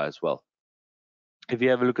amplifier as well. If you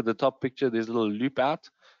have a look at the top picture, there's a little loop out,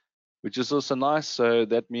 which is also nice. So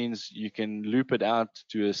that means you can loop it out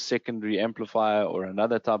to a secondary amplifier or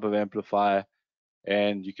another type of amplifier,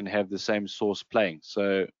 and you can have the same source playing.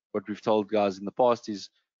 So what we've told guys in the past is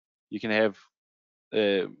you can have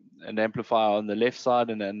an amplifier on the left side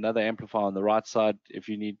and another amplifier on the right side. If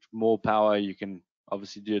you need more power, you can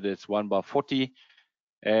obviously do it. It's 1x40,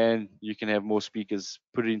 and you can have more speakers,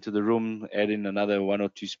 put it into the room, add in another 1 or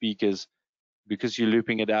 2 speakers. Because you're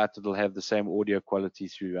looping it out, it'll have the same audio quality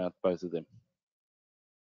throughout both of them.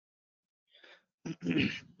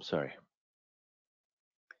 Sorry.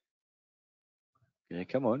 Okay,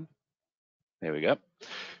 come on. There we go.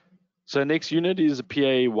 So next unit is a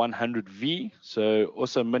PA100V. So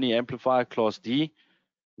also mini amplifier class D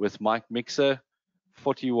with mic mixer,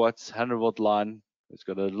 40 watts, 100 volt line. It's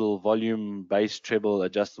got a little volume, bass, treble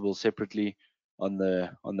adjustable separately on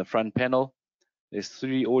the front panel. There's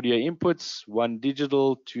 3 audio inputs, 1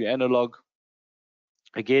 digital, 2 analog.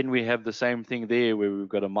 Again, we have the same thing there where we've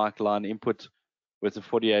got a mic line input with a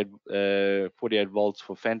 48 volts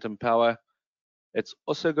for phantom power. It's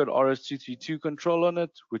also got RS-232 control on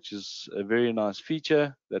it, which is a very nice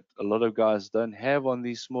feature that a lot of guys don't have on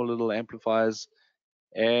these small little amplifiers,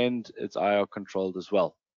 and it's IR controlled as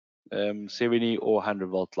well, 70 or 100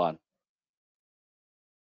 volt line.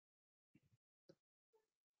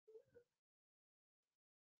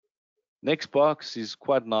 Next box is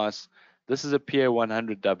quite nice. This is a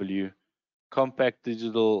PA100W compact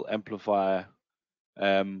digital amplifier.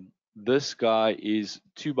 This guy is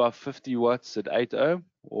 2x50 watts at 8 ohm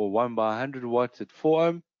or 1x100 watts at 4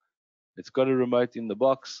 ohm. It's got a remote in the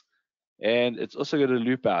box, and it's also got a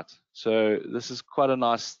loop out. So this is quite a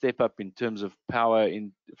nice step up in terms of power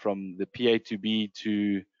from the PA2B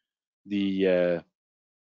to the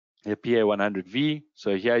PA100V.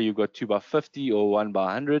 So here you've got 2x50 or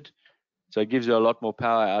 1x100. So it gives you a lot more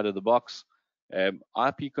power out of the box.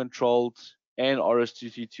 IP controlled and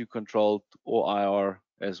RS-232 controlled or IR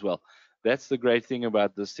as well. That's the great thing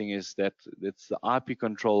about this thing, is that it's the IP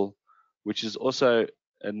control, which is also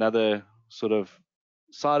another sort of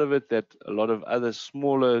side of it that a lot of other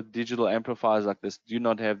smaller digital amplifiers like this do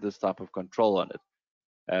not have this type of control on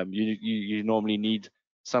it. You normally need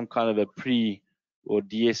some kind of a pre or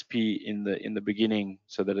DSP in the beginning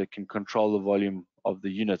so that it can control the volume of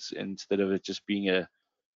the units instead of it just being a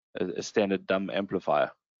standard dumb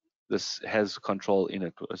amplifier. This has control in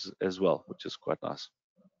it as well, which is quite nice.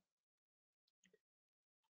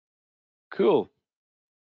 Cool.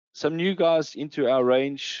 Some new guys into our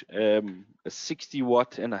range, a 60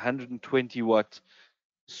 watt and 120 watt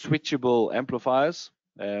switchable amplifiers.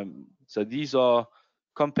 So these are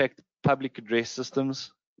compact public address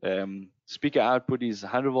systems. Speaker output is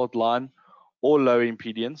 100 volt line or low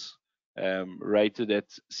impedance, rated at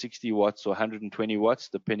 60 watts or 120 watts,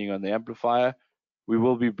 depending on the amplifier. We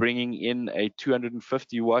will be bringing in a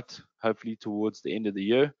 250 watt, hopefully towards the end of the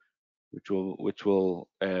year, which will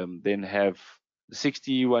then have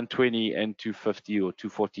 60, 120, and 250 or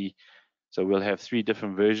 240. So we'll have 3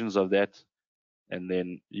 different versions of that, and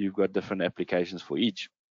then you've got different applications for each.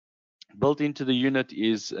 Built into the unit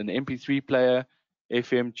is an MP3 player,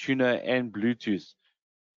 FM tuner, and Bluetooth.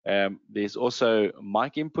 There's also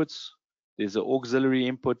mic inputs, there's an auxiliary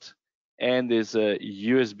input, and there's a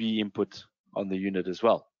USB input on the unit as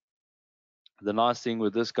well. The nice thing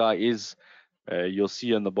with this guy is you'll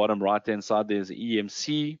see on the bottom right hand side there's an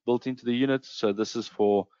EMC built into the unit. So this is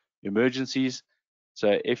for emergencies.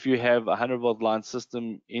 So if you have a 100 volt line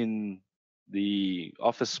system in the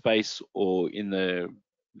office space or in the,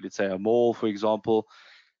 let's say, a mall, for example,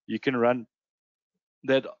 you can run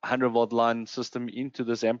that 100 volt line system into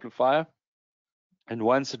this amplifier, and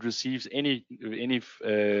once it receives any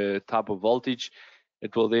type of voltage,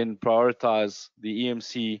 it will then prioritize the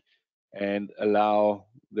EMC and allow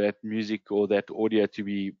that music or that audio to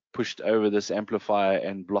be pushed over this amplifier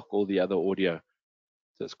and block all the other audio.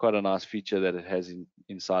 So it's quite a nice feature that it has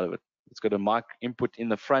inside of it. It's got a mic input in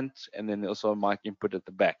the front and then also a mic input at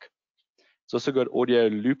the back. It's also got audio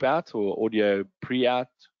loop out or audio pre-out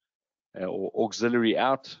or auxiliary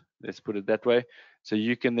out, let's put it that way. So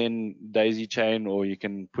you can then daisy chain, or you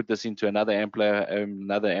can put this into another amp,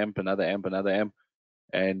 another amp, another amp, another amp,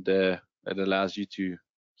 and it allows you to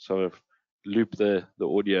sort of loop the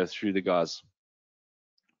audio through the guys,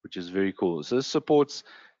 which is very cool. So this supports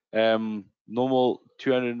normal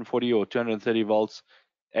 240 or 230 volts,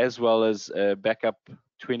 as well as a backup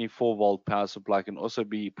 24 volt power supply can also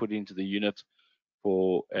be put into the unit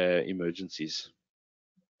for emergencies.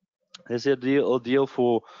 There's a deal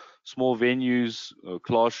for small venues,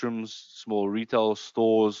 classrooms, small retail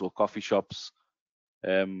stores or coffee shops,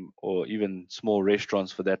 or even small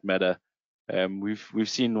restaurants for that matter. We've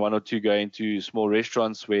seen one or two go into small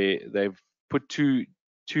restaurants where they've put two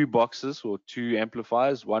boxes or two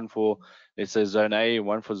amplifiers, one for, let's say, zone A,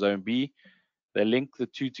 one for zone B. They link the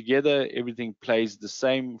two together. Everything plays the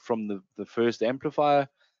same from the first amplifier,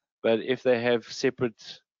 but if they have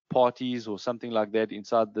separate parties or something like that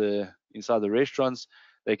inside the restaurants,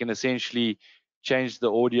 they can essentially change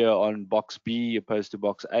the audio on box B opposed to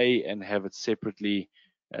box A and have it separately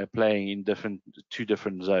playing in two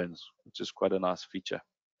different zones, which is quite a nice feature.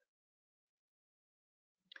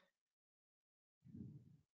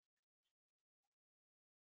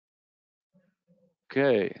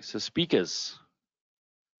 Okay, so speakers.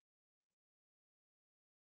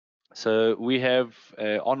 So we have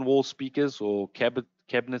on-wall speakers or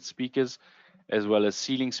cabinet speakers, as well as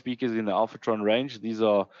ceiling speakers in the Alfatron range. These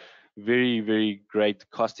are very, very great,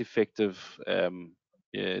 cost-effective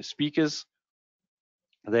speakers.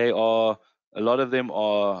 They are, a lot of them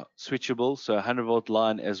are switchable, so 100 volt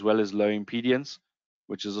line as well as low impedance,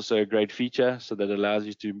 which is also a great feature. So that allows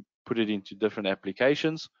you to put it into different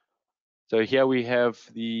applications. So here we have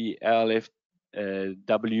the ALF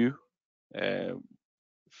W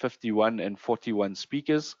 51 and 41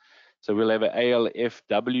 speakers. So we'll have an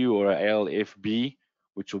ALFW or an ALFB,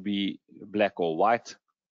 which will be black or white.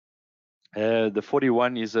 The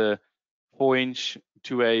 41 is a 4-inch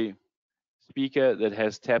 2A speaker that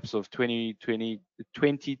has taps of 20,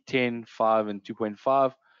 10, 5, and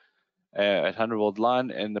 2.5 at 100 volt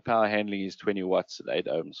line, and the power handling is 20 watts at 8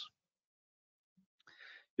 ohms.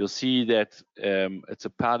 You'll see that it's a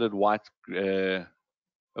powdered white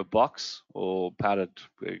a box or powdered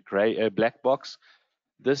black box.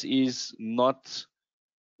 This is not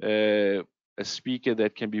a speaker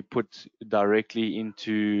that can be put directly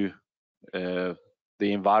into the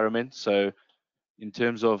environment. So in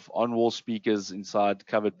terms of on-wall speakers inside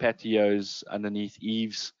covered patios, underneath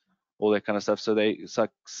eaves, all that kind of stuff. So it's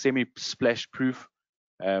like semi-splash proof.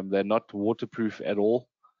 They're not waterproof at all.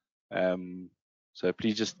 So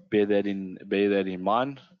please just bear that in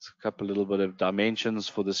mind. It's a couple little bit of dimensions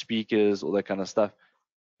for the speakers, all that kind of stuff.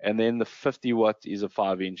 And then the 50 watt is a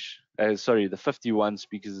 5-inch. The 51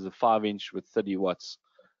 speakers is a 5-inch with 30 watts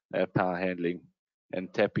power handling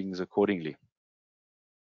and tappings accordingly.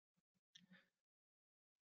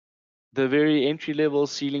 The very entry-level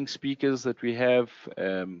ceiling speakers that we have,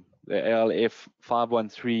 the ALF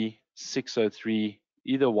 513, 603,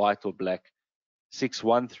 either white or black,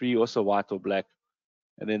 613 also white or black,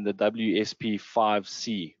 and then the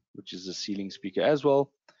WSP5C, which is a ceiling speaker as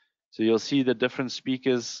well. So you'll see the different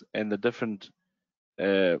speakers and the different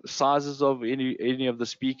sizes of any of the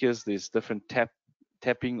speakers. There's different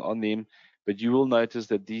tapping on them, but you will notice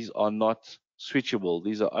that these are not switchable.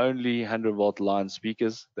 These are only 100 volt line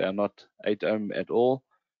speakers. They are not 8 ohm at all,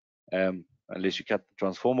 unless you cut the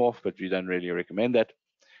transformer off, but we don't really recommend that.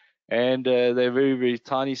 And they're very, very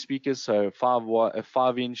tiny speakers, so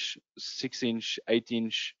 5-inch, 6-inch,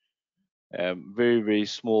 8-inch, very, very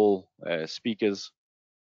small speakers.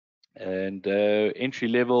 And entry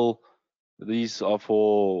level, these are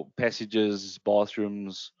for passages,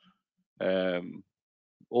 bathrooms,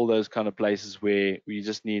 all those kind of places where we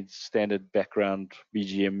just need standard background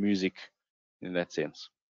BGM music in that sense.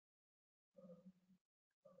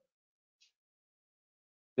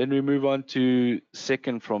 Then we move on to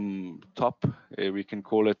second from top. We can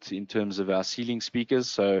call it in terms of our ceiling speakers.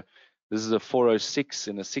 So this is a 406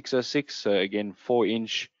 and a 606. So again,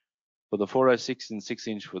 4-inch for the 406 and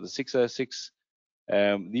 6-inch for the 606.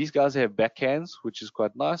 These guys have backhands, which is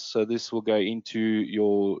quite nice. So this will go into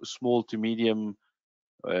your small to medium,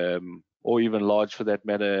 or even large for that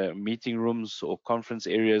matter, meeting rooms or conference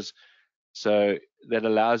areas. So that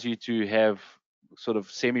allows you to have sort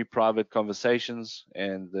of semi-private conversations,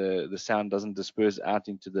 and the sound doesn't disperse out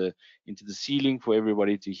into the ceiling for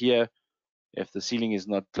everybody to hear if the ceiling is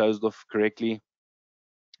not closed off correctly.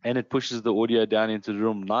 And it pushes the audio down into the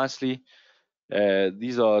room nicely.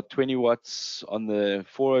 These are 20 watts on the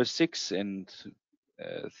 406 and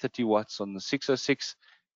 30 watts on the 606,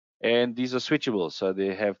 and these are switchable, so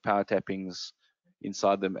they have power tappings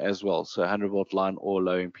inside them as well, so 100 volt line or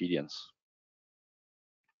low impedance.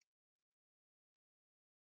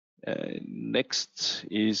 Next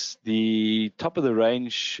is the top of the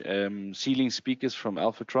range ceiling speakers from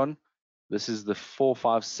Alfatron. This is the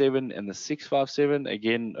 457 and the 657.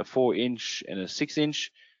 Again, a 4-inch and a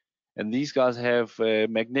 6-inch. And these guys have a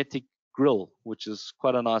magnetic grill, which is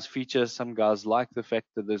quite a nice feature. Some guys like the fact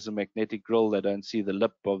that there's a magnetic grill. They don't see the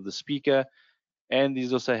lip of the speaker. And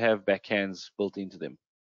these also have backhands built into them.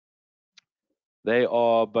 They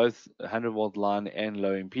are both 100-volt line and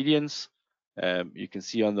low impedance. You can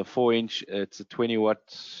see on the 4-inch, it's a 20 watt,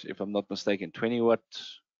 if I'm not mistaken,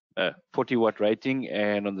 40 watt rating,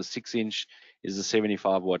 and on the 6-inch is a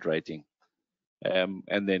 75 watt rating.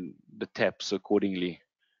 And then the taps accordingly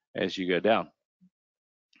as you go down.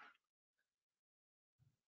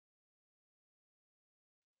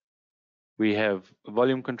 We have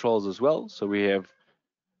volume controls as well. So we have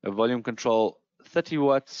a volume control 30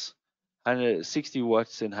 watts, 160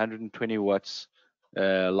 watts, and 120 watts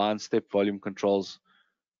line step volume controls.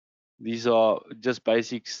 These are just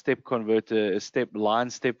basic step converter, line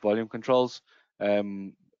step volume controls.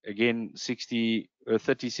 Again, 30,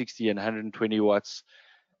 60, and 120 watts.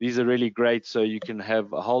 These are really great. So you can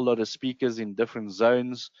have a whole lot of speakers in different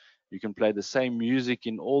zones. You can play the same music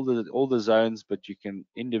in all the zones, but you can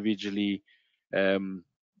individually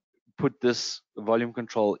put this volume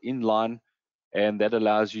control in line, and that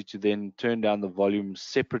allows you to then turn down the volume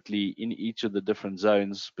separately in each of the different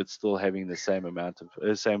zones, but still having the same amount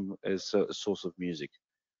of same as a source of music,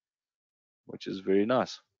 which is very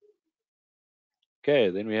nice. Okay,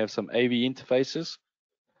 then we have some AV interfaces.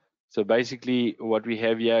 So basically what we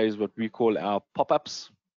have here is what we call our pop-ups.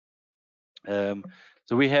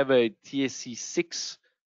 So we have a TSC6,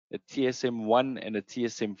 a TSM1, and a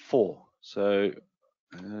TSM4. So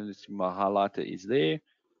let's see, my highlighter is there.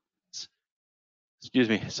 Excuse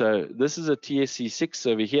me. So this is a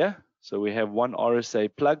TSC6 over here. So we have one RSA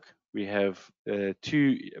plug. We have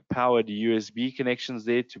 2 powered USB connections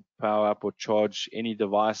there to power up or charge any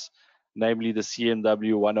device, namely the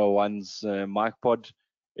CMW 101's mic pod.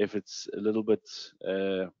 If it's a little bit,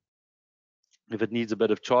 if it needs a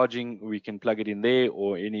bit of charging, we can plug it in there,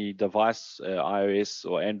 or any device, iOS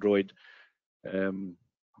or Android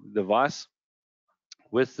device.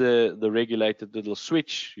 With the regulated little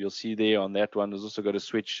switch, you'll see there on that one, there's also got a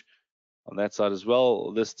switch on that side as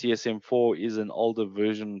well. This TSM4 is an older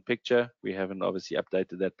version picture. We haven't obviously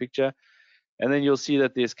updated that picture. And then you'll see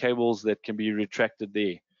that there's cables that can be retracted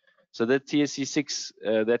there. So that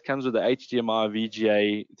TSC6, that comes with the HDMI,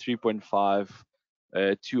 VGA, 3.5,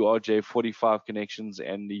 2 RJ45 connections,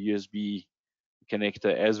 and the USB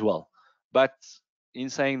connector as well. But in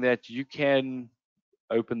saying that, you can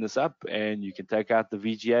open this up and you can take out the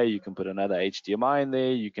VGA, you can put another HDMI in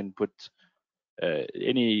there, you can put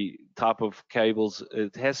any type of cables.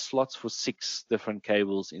 It has slots for 6 different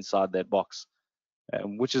cables inside that box,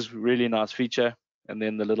 which is really nice feature. And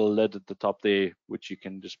then the little lid at the top there, which you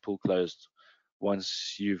can just pull closed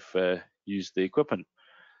once you've used the equipment.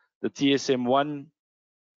 The TSM1,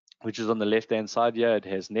 which is on the left hand side here, it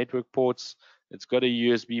has network ports. It's got a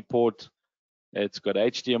USB port. It's got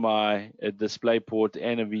HDMI, a display port,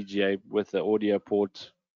 and a VGA with the audio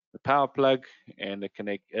port, the power plug, and the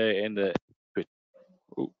and the switch.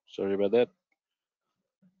 Oh, sorry about that.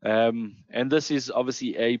 And this is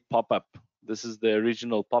obviously a pop-up. This is the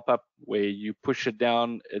original pop-up where you push it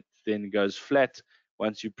down, it then goes flat.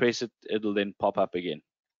 Once you press it, it'll then pop up again.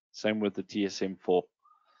 Same with the TSM4.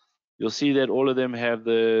 You'll see that all of them have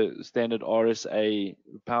the standard RSA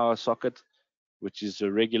power socket, which is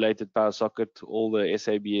a regulated power socket, all the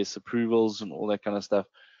SABS approvals and all that kind of stuff,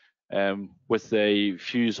 with a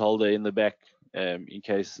fuse holder in the back in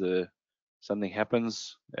case something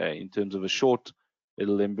happens in terms of a short.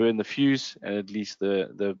 It'll then burn the fuse, and at least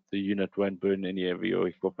the unit won't burn any of your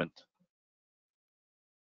equipment.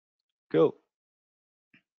 Cool.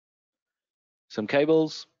 Some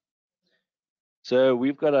cables. So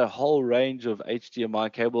we've got a whole range of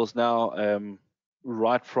HDMI cables now,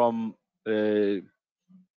 right from I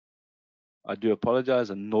do apologize,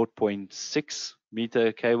 a 0.6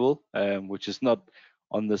 meter cable, which is not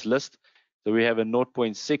on this list. So we have a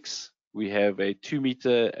 0.6, we have a 2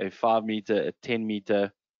 meter, a 5 meter, a 10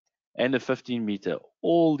 meter, and a 15 meter.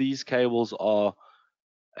 All these cables are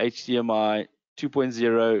HDMI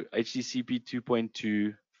 2.0, HDCP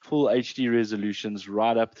 2.2, full HD resolutions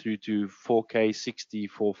right up through to 4K 60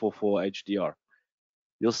 444 HDR.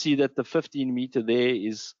 You'll see that the 15 meter there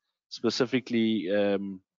is specifically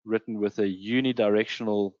written with a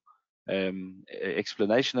unidirectional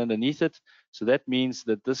explanation underneath it. So that means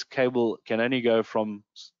that this cable can only go from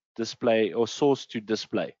display or source to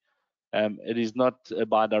display. It is not a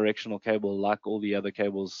bidirectional cable like all the other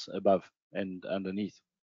cables above and underneath.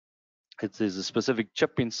 There's a specific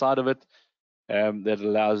chip inside of it that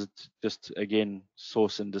allows it to just, again,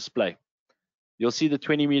 source and display. You'll see the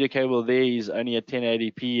 20-meter cable there is only at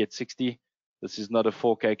 1080p at 60. This is not a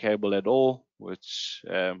 4K cable at all, which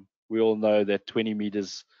we all know that 20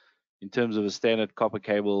 meters in terms of a standard copper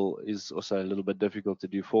cable is also a little bit difficult to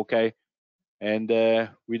do 4K. And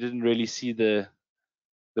we didn't really see the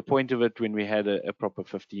point of it when we had a proper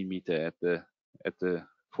 15 meter at the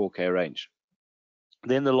 4K range.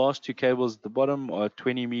 Then the last two cables at the bottom are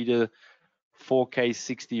 20 meter 4K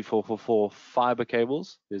 60 444 fiber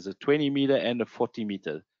cables. There's a 20 meter and a 40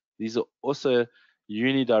 meter. These are also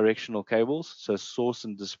unidirectional cables, so source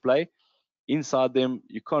and display. Inside them,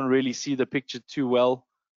 you can't really see the picture too well,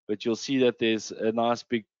 but you'll see that there's a nice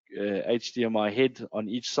big HDMI head on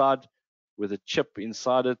each side with a chip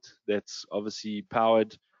inside it that's obviously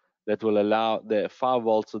powered, that will allow the 5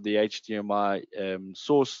 volts of the HDMI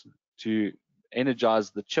source to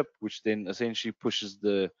energize the chip, which then essentially pushes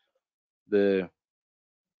the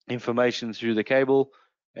information through the cable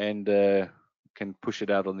and can push it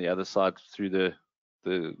out on the other side through the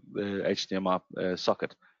HDMI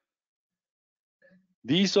socket.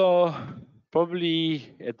 These are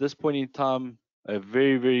probably at this point in time a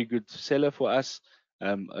very, very good seller for us.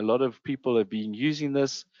 A lot of people have been using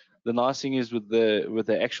this. The nice thing is with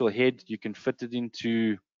the actual head, you can fit it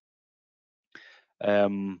into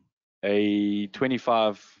a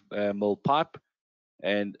 25 mil pipe,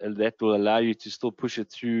 and that will allow you to still push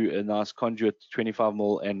it through a nice conduit, 25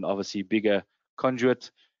 mil, and obviously bigger conduit.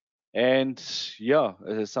 And yeah,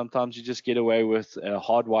 sometimes you just get away with a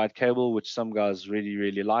hardwired cable, which some guys really,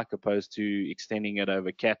 really like, opposed to extending it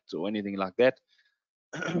over CAT or anything like that.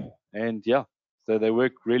 And yeah, so they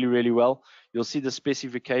work really, really well. You'll see the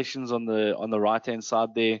specifications on the right hand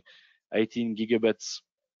side there, 18 gigabits.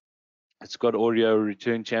 It's got audio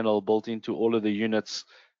return channel built into all of the units.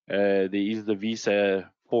 There is the VESA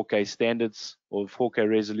 4K standards or 4K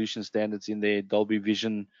resolution standards in there. Dolby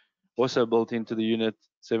Vision also built into the unit.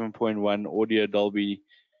 7.1 audio, Dolby,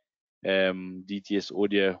 DTS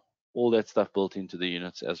audio, all that stuff built into the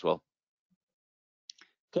units as well.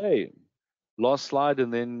 Okay, last slide,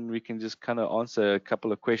 and then we can just kind of answer a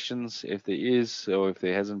couple of questions if there is or if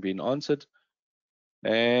there hasn't been answered.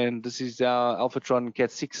 And this is our Alfatron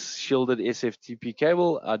Cat6 shielded SFTP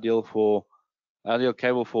cable, ideal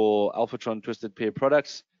cable for Alfatron twisted pair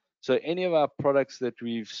products. So any of our products that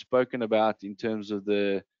we've spoken about in terms of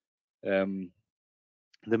the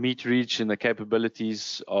meter reach and the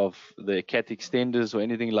capabilities of the Cat extenders or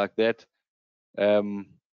anything like that, that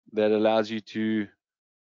allows you to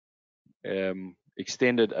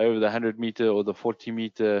extend it over the 100 meter or the 40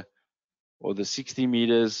 meter or the 60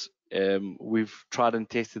 meters. We've tried and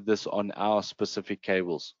tested this on our specific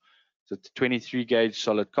cables. So it's 23 gauge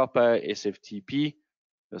solid copper SFTP.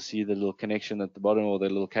 You'll see the little connection at the bottom, or the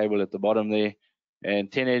little cable at the bottom there,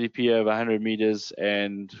 and 1080p over 100 meters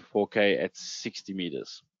and 4K at 60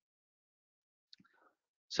 meters.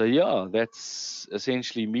 So yeah, that's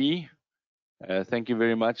essentially me. Thank you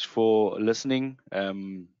very much for listening.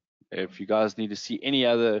 If you guys need to see any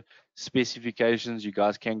other specifications, you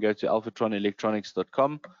guys can go to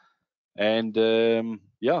alfatronelectronics.com. And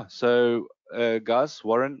yeah, so guys,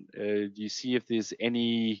 Warren, do you see if there's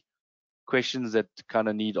any questions that kind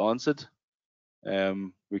of need answered?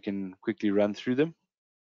 We can quickly run through them.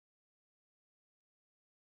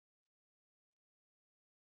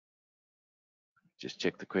 Just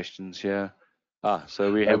check the questions here.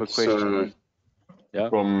 So we have a question. Yeah.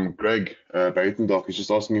 From Greg Baitendock. He's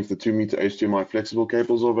just asking if the 2 meter HDMI flexible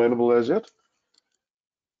cables are available as yet.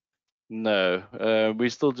 No, we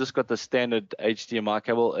still just got the standard HDMI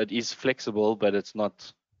cable. It is flexible, but it's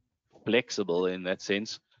not flexible in that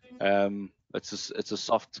sense. It's a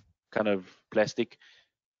soft kind of plastic.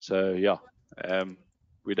 So yeah,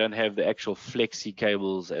 we don't have the actual flexi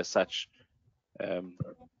cables as such.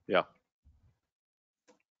 Yeah.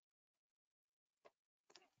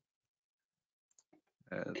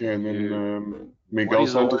 Okay, and then Miguel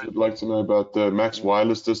Santos would like to know about the max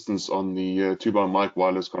wireless distance on the 2x mic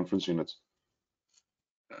wireless conference units.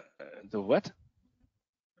 The what?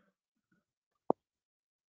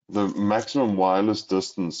 The maximum wireless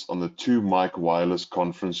distance on the 2 mic wireless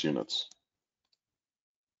conference units.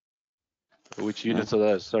 Which units are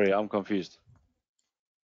those? Sorry, I'm confused.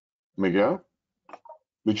 Miguel,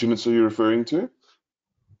 which units are you referring to?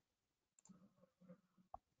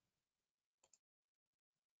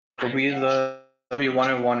 Will be the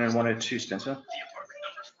W101 and 102, Spencer.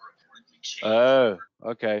 Oh,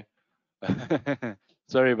 okay.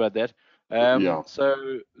 Sorry about that. Yeah.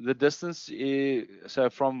 So the distance is,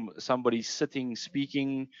 so from somebody sitting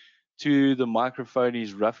speaking to the microphone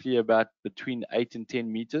is roughly about between 8 and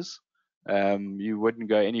 10 meters. You wouldn't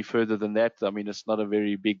go any further than that. I mean, it's not a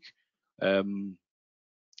very big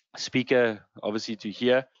speaker, obviously, to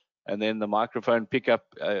hear. And then the microphone pickup,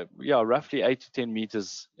 yeah, roughly 8 to 10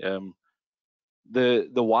 meters. The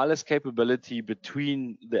wireless capability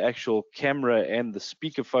between the actual camera and the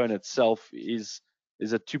speakerphone itself is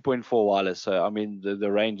a 2.4 wireless. So I mean,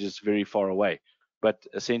 the range is very far away. But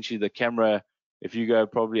essentially, the camera, if you go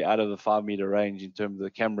probably out of the 5-meter range in terms of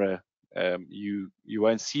the camera, you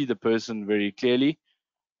won't see the person very clearly.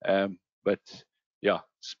 But yeah,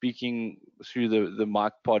 speaking through the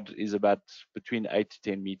mic pod is about between 8 to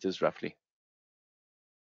 10 meters roughly.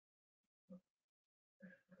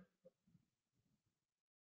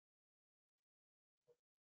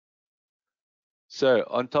 So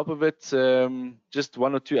on top of it, just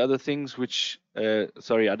one or two other things which,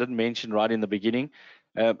 sorry, I didn't mention right in the beginning.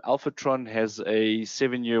 Alfatron has a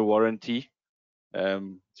 7-year warranty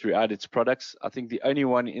throughout its products. I think the only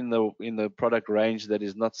one in the product range that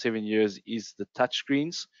is not 7 years is the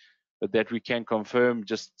touchscreens, but that we can confirm.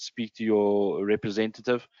 Just speak to your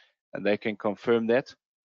representative, and they can confirm that.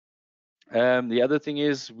 The other thing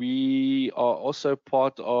is we are also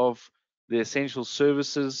part of the essential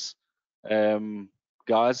services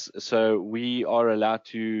guys, so we are allowed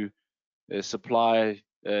to supply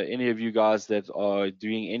any of you guys that are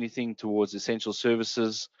doing anything towards essential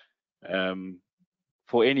services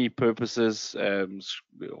for any purposes,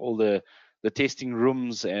 all the testing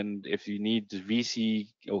rooms, and if you need VC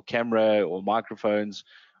or camera or microphones,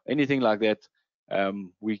 anything like that,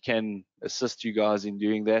 we can assist you guys in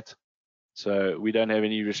doing that. So we don't have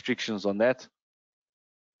any restrictions on that.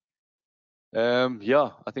 Yeah,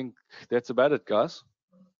 I think that's about it, guys.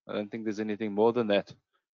 I don't think there's anything more than that.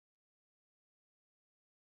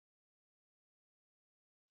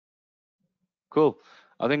 Cool.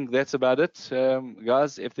 I think that's about it,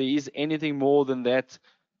 guys. If there is anything more than that,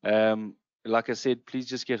 like I said, please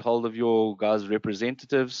just get hold of your guys'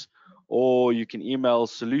 representatives, or you can email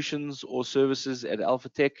solutions or services at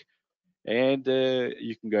Alphatech, and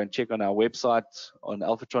you can go and check on our website on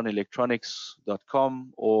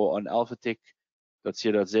alfatronelectronics.com or on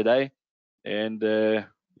alphatech.co.za, and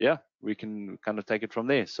yeah, we can kind of take it from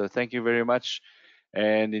there. So thank you very much,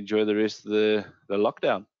 and enjoy the rest of the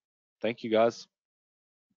lockdown. Thank you, guys.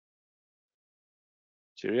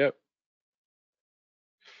 Cheerio.